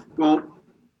 Well,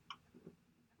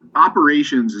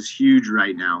 operations is huge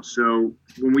right now. So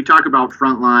when we talk about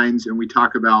front lines and we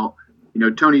talk about,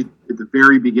 Tony at the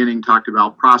very beginning talked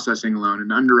about processing a loan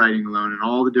and underwriting a loan and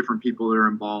all the different people that are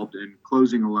involved in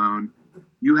closing a loan.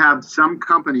 You have some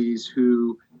companies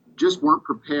who just weren't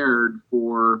prepared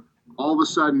for all of a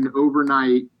sudden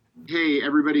overnight, hey,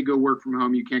 everybody go work from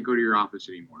home. You can't go to your office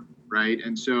anymore, right?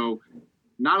 And so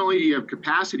not only do you have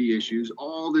capacity issues,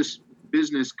 all this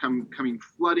business coming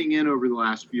flooding in over the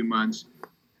last few months.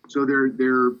 So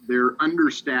they're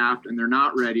understaffed and they're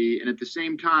not ready. And at the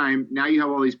same time, now you have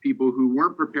all these people who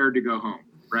weren't prepared to go home,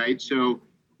 right? So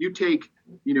you take,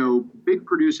 big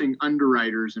producing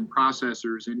underwriters and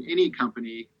processors in any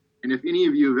company, and if any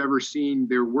of you have ever seen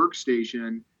their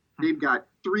workstation, they've got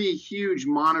 3 huge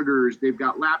monitors, they've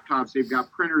got laptops, they've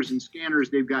got printers and scanners,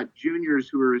 they've got juniors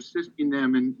who are assisting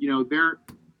them, and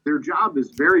their job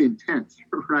is very intense,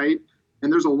 right?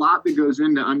 And there's a lot that goes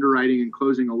into underwriting and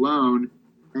closing a loan.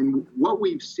 And what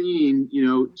we've seen,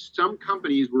 some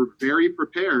companies were very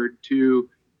prepared to,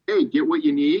 hey, get what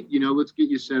you need, let's get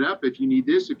you set up. If you need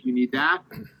this, if you need that,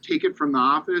 take it from the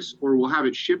office, or we'll have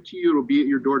it shipped to you. It'll be at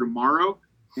your door tomorrow,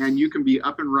 and you can be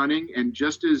up and running and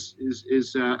just as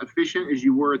efficient as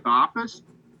you were at the office.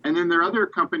 And then there are other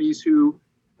companies who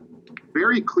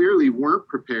very clearly weren't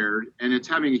prepared, and it's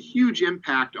having a huge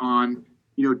impact on,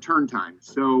 turn times.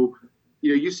 So,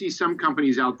 you see some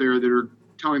companies out there that are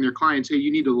telling their clients, hey,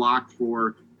 you need to lock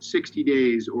for 60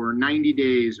 days or 90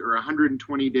 days or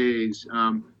 120 days.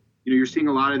 You're seeing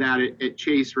a lot of that at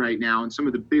Chase right now, and some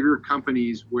of the bigger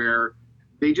companies where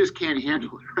they just can't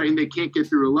handle it, right? And they can't get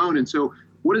through a loan. And so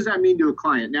what does that mean to a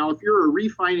client? Now, if you're a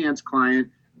refinance client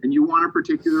and you want a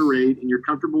particular rate and you're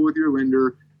comfortable with your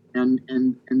lender and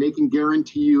they can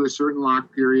guarantee you a certain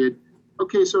lock period,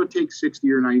 okay, so it takes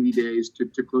 60 or 90 days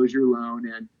to close your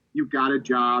loan, and you've got a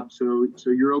job, so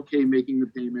you're okay making the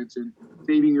payments, and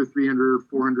saving your $300 or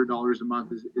 $400 a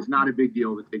month is not a big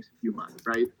deal. It takes a few months,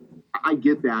 right? I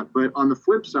get that. But on the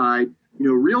flip side,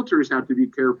 realtors have to be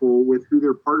careful with who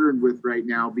they're partnered with right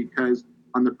now, because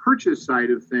on the purchase side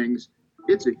of things,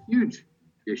 it's a huge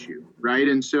issue, right?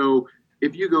 And so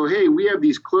if you go, hey, we have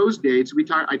these close dates,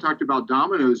 I talked about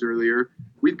dominoes earlier,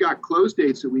 we've got close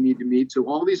dates that we need to meet, so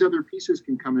all these other pieces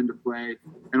can come into play,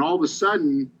 and all of a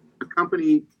sudden, a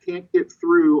company can't get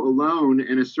through a loan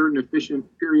in a certain efficient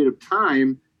period of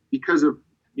time because of,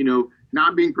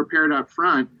 not being prepared up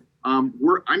front. I'm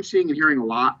seeing and hearing a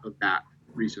lot of that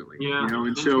recently,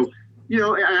 and so,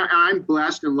 I'm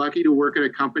blessed and lucky to work at a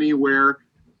company where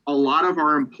a lot of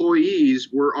our employees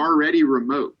were already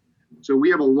remote. So we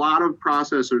have a lot of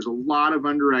processors, a lot of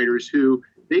underwriters who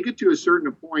they get to a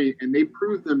certain point and they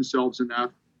prove themselves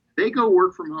enough, they go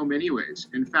work from home anyways.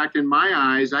 In fact, in my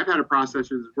eyes, I've had a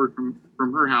processor that's worked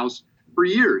from her house for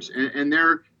years, and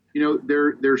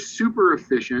they're super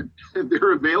efficient.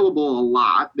 They're available a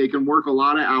lot. They can work a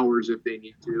lot of hours if they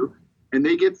need to, and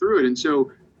they get through it. And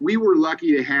so we were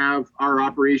lucky to have our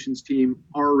operations team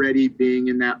already being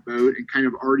in that boat and kind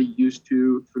of already used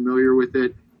to, familiar with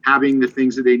it, having the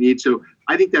things that they need. So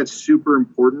I think that's super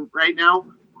important right now,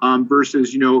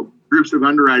 versus, groups of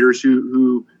underwriters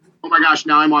who, oh my gosh,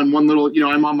 now I'm on one little,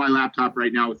 I'm on my laptop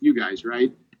right now with you guys,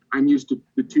 right? I'm used to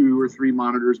the 2 or 3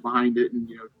 monitors behind it and,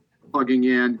 plugging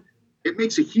in. It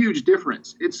makes a huge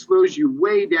difference. It slows you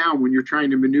way down when you're trying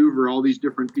to maneuver all these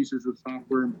different pieces of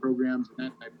software and programs and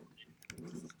that type of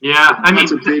thing. Yeah,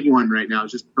 that's a big one right now.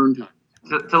 It's just turn time.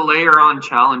 To layer on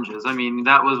challenges.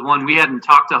 That was one we hadn't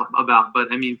talked about, but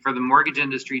for the mortgage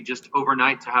industry, just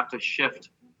overnight to have to shift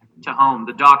to home,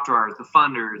 the doc drawers, the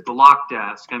funders, the lock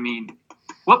desk.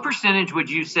 What percentage would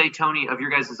you say, Tony, of your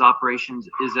guys' operations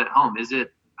is at home? Is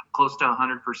it close to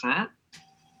 100%?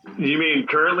 You mean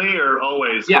currently or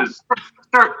always? Yeah,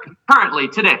 currently,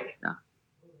 today.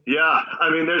 Yeah,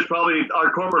 there's probably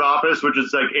our corporate office, which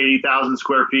is like 80,000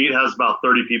 square feet, has about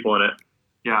 30 people in it.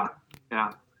 Yeah.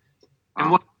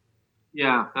 And what?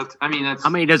 Yeah, that's. How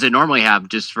many does it normally have,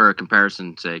 just for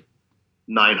comparison's sake?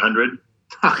 900.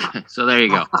 Okay, so there you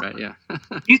go. Right, yeah.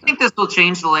 Do you think this will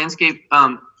change the landscape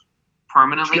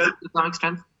permanently to some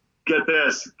extent? Get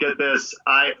this.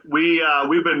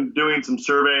 We've been doing some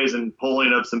surveys and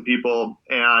polling of some people,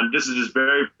 and this is just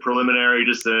very preliminary,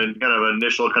 just a kind of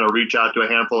initial kind of reach out to a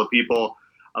handful of people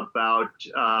about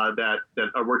that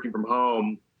are working from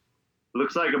home. It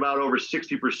looks like about over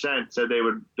 60% said they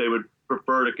would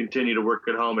prefer to continue to work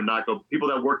at home and not go. People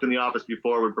that worked in the office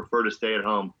before would prefer to stay at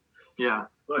home. Yeah.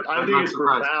 Look, I think it's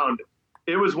profound.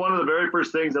 It was one of the very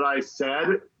first things that I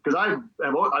said, because I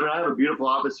have a beautiful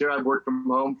office here. I've worked from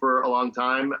home for a long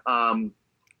time.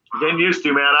 Getting used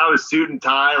to, man. I was suit and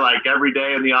tie like every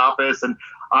day in the office, and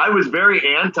I was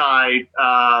very anti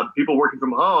people working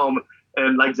from home.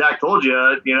 And like Zach told you,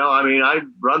 I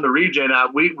run the region. I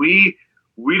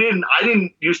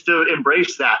didn't used to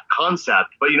embrace that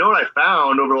concept. But you know what I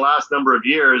found over the last number of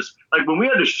years, like when we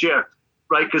had to shift,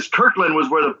 right? Because Kirkland was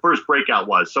where the first breakout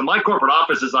was. So my corporate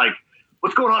office is like,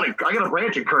 what's going on? I got a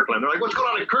branch in Kirkland. They're like, what's going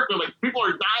on in Kirkland? Like, people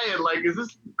are dying. Like, is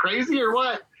this crazy or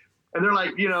what? And they're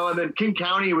like, and then King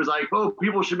County was like, oh,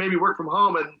 people should maybe work from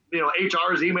home. And,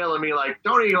 HR is emailing me like,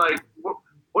 Tony, like,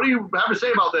 what do you have to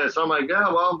say about this? So I'm like,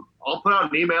 yeah, well, I'll put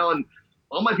out an email, and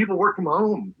all my people work from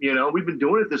home. We've been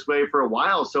doing it this way for a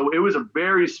while. So it was a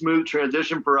very smooth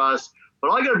transition for us. But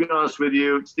I got to be honest with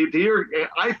you, Steve,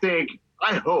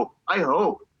 I hope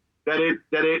that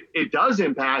it does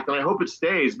impact, and I hope it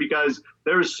stays, because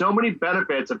there's so many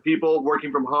benefits of people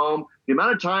working from home. The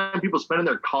amount of time people spend in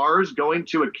their cars going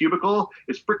to a cubicle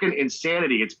is freaking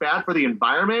insanity. It's bad for the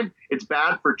environment. It's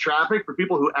bad for traffic, for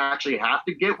people who actually have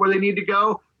to get where they need to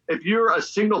go. If you're a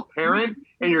single parent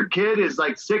and your kid is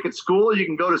like sick at school, you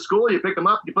can go to school, you pick them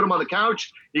up, you put them on the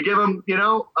couch, you give them,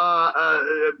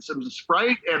 some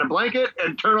Sprite and a blanket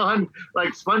and turn on like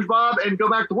SpongeBob and go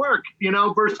back to work,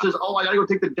 versus, I gotta go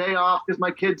take the day off because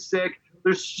my kid's sick.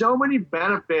 There's so many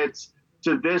benefits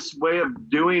to this way of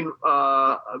doing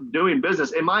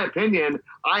business. In my opinion,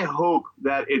 I hope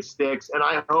that it sticks. And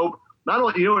I hope not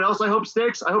only, you know what else I hope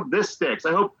sticks? I hope this sticks.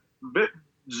 I hope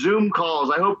Zoom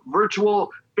calls. I hope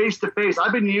virtual face-to-face.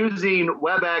 I've been using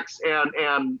WebEx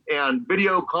and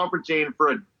video conferencing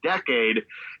for a decade,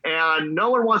 and no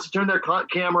one wants to turn their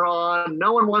camera on.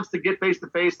 No one wants to get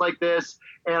face-to-face like this,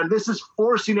 and this is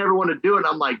forcing everyone to do it.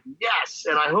 I'm like, yes,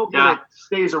 and I hope that it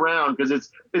stays around, because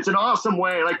it's an awesome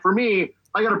way. Like for me,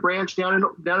 I got a branch down in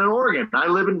Oregon. I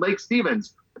live in Lake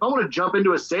Stevens. If I want to jump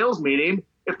into a sales meeting,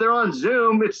 if they're on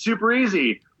Zoom, it's super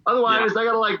easy. Otherwise, I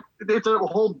gotta it's a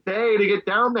whole day to get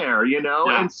down there,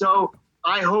 And so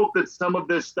I hope that some of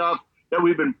this stuff that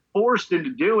we've been forced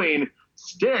into doing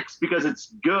sticks, because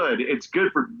it's good. It's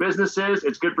good for businesses.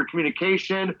 It's good for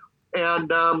communication.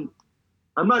 And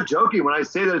I'm not joking when I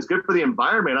say that it's good for the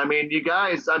environment. I mean, you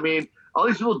guys, all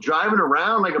these people driving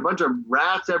around like a bunch of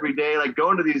rats every day, like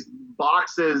going to these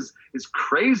boxes is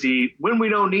crazy when we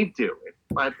don't need to, in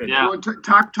my opinion. Yeah. Well,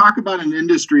 talk about an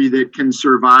industry that can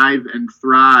survive and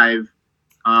thrive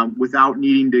without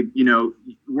needing to,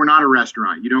 we're not a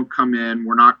restaurant. You don't come in,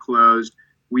 we're not closed.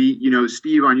 We,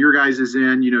 Steve, on your guys'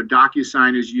 end,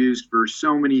 DocuSign is used for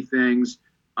so many things.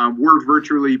 We're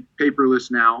virtually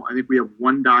paperless now. I think we have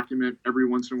one document every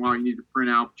once in a while you need to print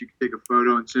out, but you can take a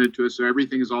photo and send it to us. So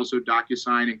everything is also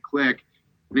DocuSign and click.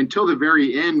 And until the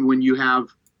very end, when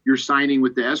you're signing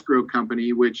with the escrow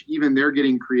company, which even they're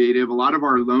getting creative. A lot of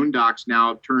our loan docs now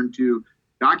have turned to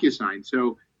DocuSign.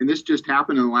 So, and this just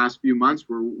happened in the last few months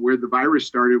where the virus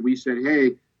started. We said,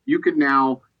 hey, you can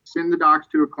now send the docs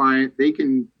to a client. They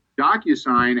can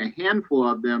DocuSign a handful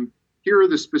of them. Here are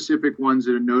the specific ones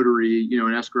that a notary,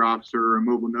 an escrow officer or a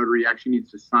mobile notary actually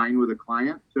needs to sign with a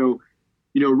client. So,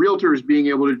 realtors being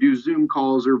able to do Zoom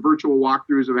calls or virtual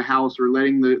walkthroughs of a house, or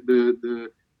letting the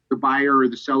buyer or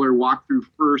the seller walk through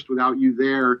first without you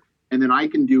there. And then I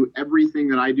can do everything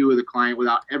that I do with a client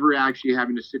without ever actually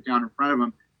having to sit down in front of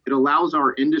them. It allows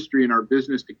our industry and our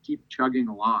business to keep chugging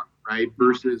along, right?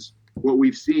 Versus what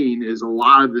we've seen is a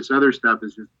lot of this other stuff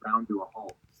is just bound to a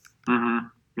halt. Mm-hmm.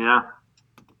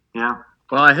 Yeah.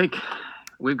 Well, I think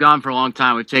we've gone for a long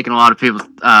time. We've taken a lot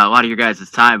of your guys'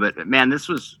 time, but man, this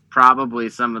was probably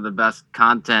some of the best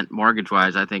content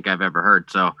mortgage-wise I think I've ever heard.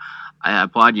 So I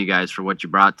applaud you guys for what you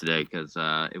brought today, because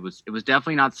it was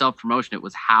definitely not self-promotion. It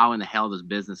was how in the hell this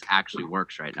business actually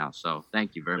works right now. So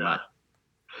thank you very much.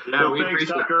 Yeah, well, thanks,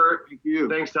 Tucker. Thank you.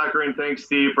 Thanks, Tucker, and thanks,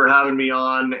 Steve, for having me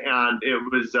on. And it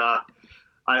was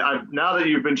I now that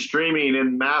you've been streaming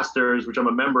in Masters, which I'm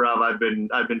a member of, I've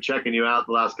been checking you out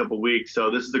the last couple of weeks. So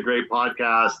this is a great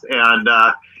podcast, and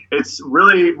it's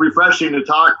really refreshing to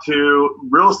talk to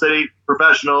real estate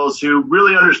professionals who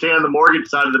really understand the mortgage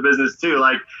side of the business too.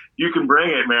 Like, you can bring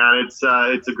it, man. It's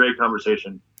a great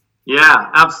conversation. Yeah,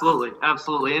 absolutely.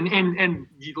 And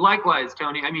likewise,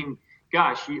 Tony. I mean,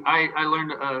 gosh, I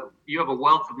learned you have a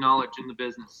wealth of knowledge in the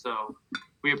business, so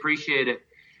we appreciate it.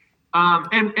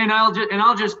 And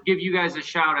I'll just give you guys a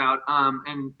shout out.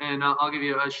 And I'll give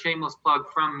you a shameless plug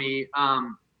from me.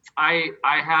 I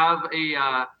have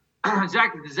a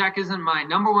Zach isn't my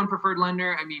number one preferred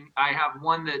lender. I mean, I have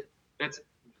one that's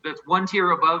one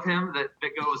tier above him that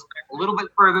goes a little bit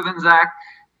further than Zach.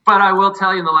 But I will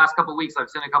tell you, in the last couple of weeks, I've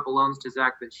sent a couple loans to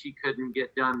Zach that she couldn't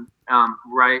get done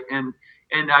right. And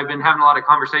I've been having a lot of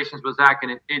conversations with Zach,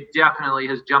 and it definitely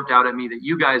has jumped out at me that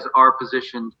you guys are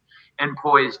positioned and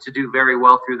poised to do very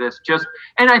well through this.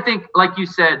 And I think, like you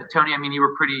said, Tony, I mean, you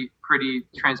were pretty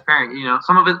transparent. You know,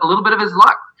 some of it, a little bit of his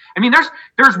luck. I mean,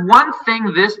 there's one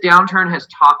thing this downturn has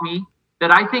taught me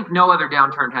that I think no other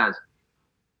downturn has.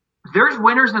 There's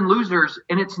winners and losers,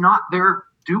 and it's not their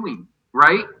doing,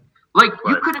 right? Like,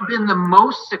 you could have been the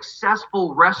most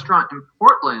successful restaurant in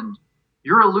Portland.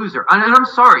 You're a loser. And I'm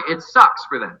sorry, it sucks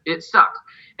for them. It sucks.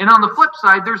 And on the flip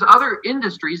side, there's other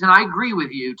industries, and I agree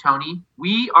with you, Tony.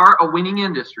 We are a winning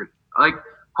industry. Like,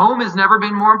 home has never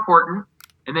been more important,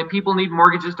 and that people need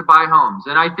mortgages to buy homes.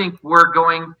 And I think we're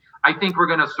going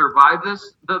to survive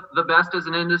this the best as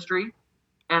an industry.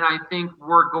 And I think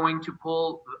we're going to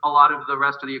pull a lot of the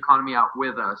rest of the economy out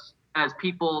with us, as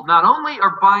people not only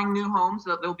are buying new homes,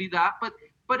 there'll be that,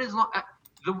 but as long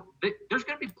there's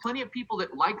going to be plenty of people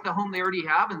that like the home they already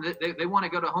have, and they want to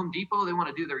go to Home Depot, they want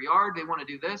to do their yard, they want to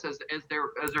do this as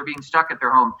they're being stuck at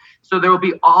their home. So there will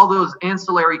be all those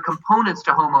ancillary components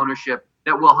to home ownership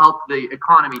that will help the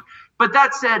economy. But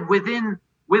that said, within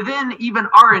even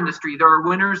our industry, there are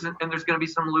winners and there's going to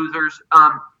be some losers.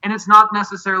 And it's not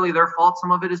necessarily their fault.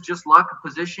 Some of it is just luck,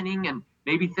 positioning, and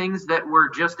maybe things that were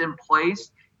just in place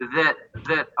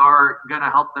that are going to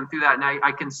help them through that. And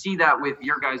I can see that with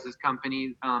your guys'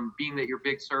 company, being that you're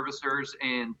big servicers,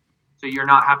 and so you're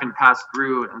not having to pass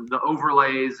through the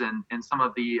overlays and some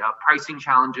of the pricing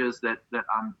challenges that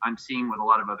I'm seeing with a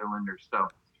lot of other lenders. So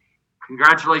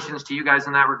congratulations to you guys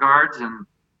in that regards, and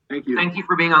thank you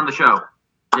for being on the show.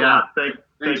 Yeah,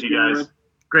 thank you guys.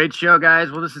 Great show,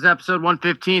 guys. Well, this is episode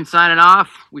 115 signing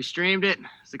off. We streamed it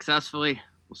successfully.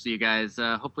 We'll see you guys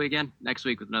hopefully again next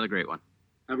week with another great one.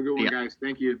 Have a good one, guys.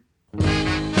 Thank you.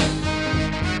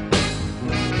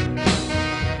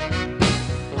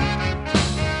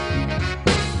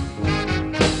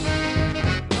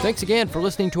 Thanks again for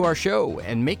listening to our show,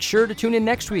 and make sure to tune in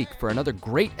next week for another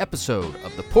great episode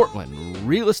of the Portland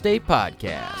Real Estate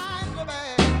Podcast.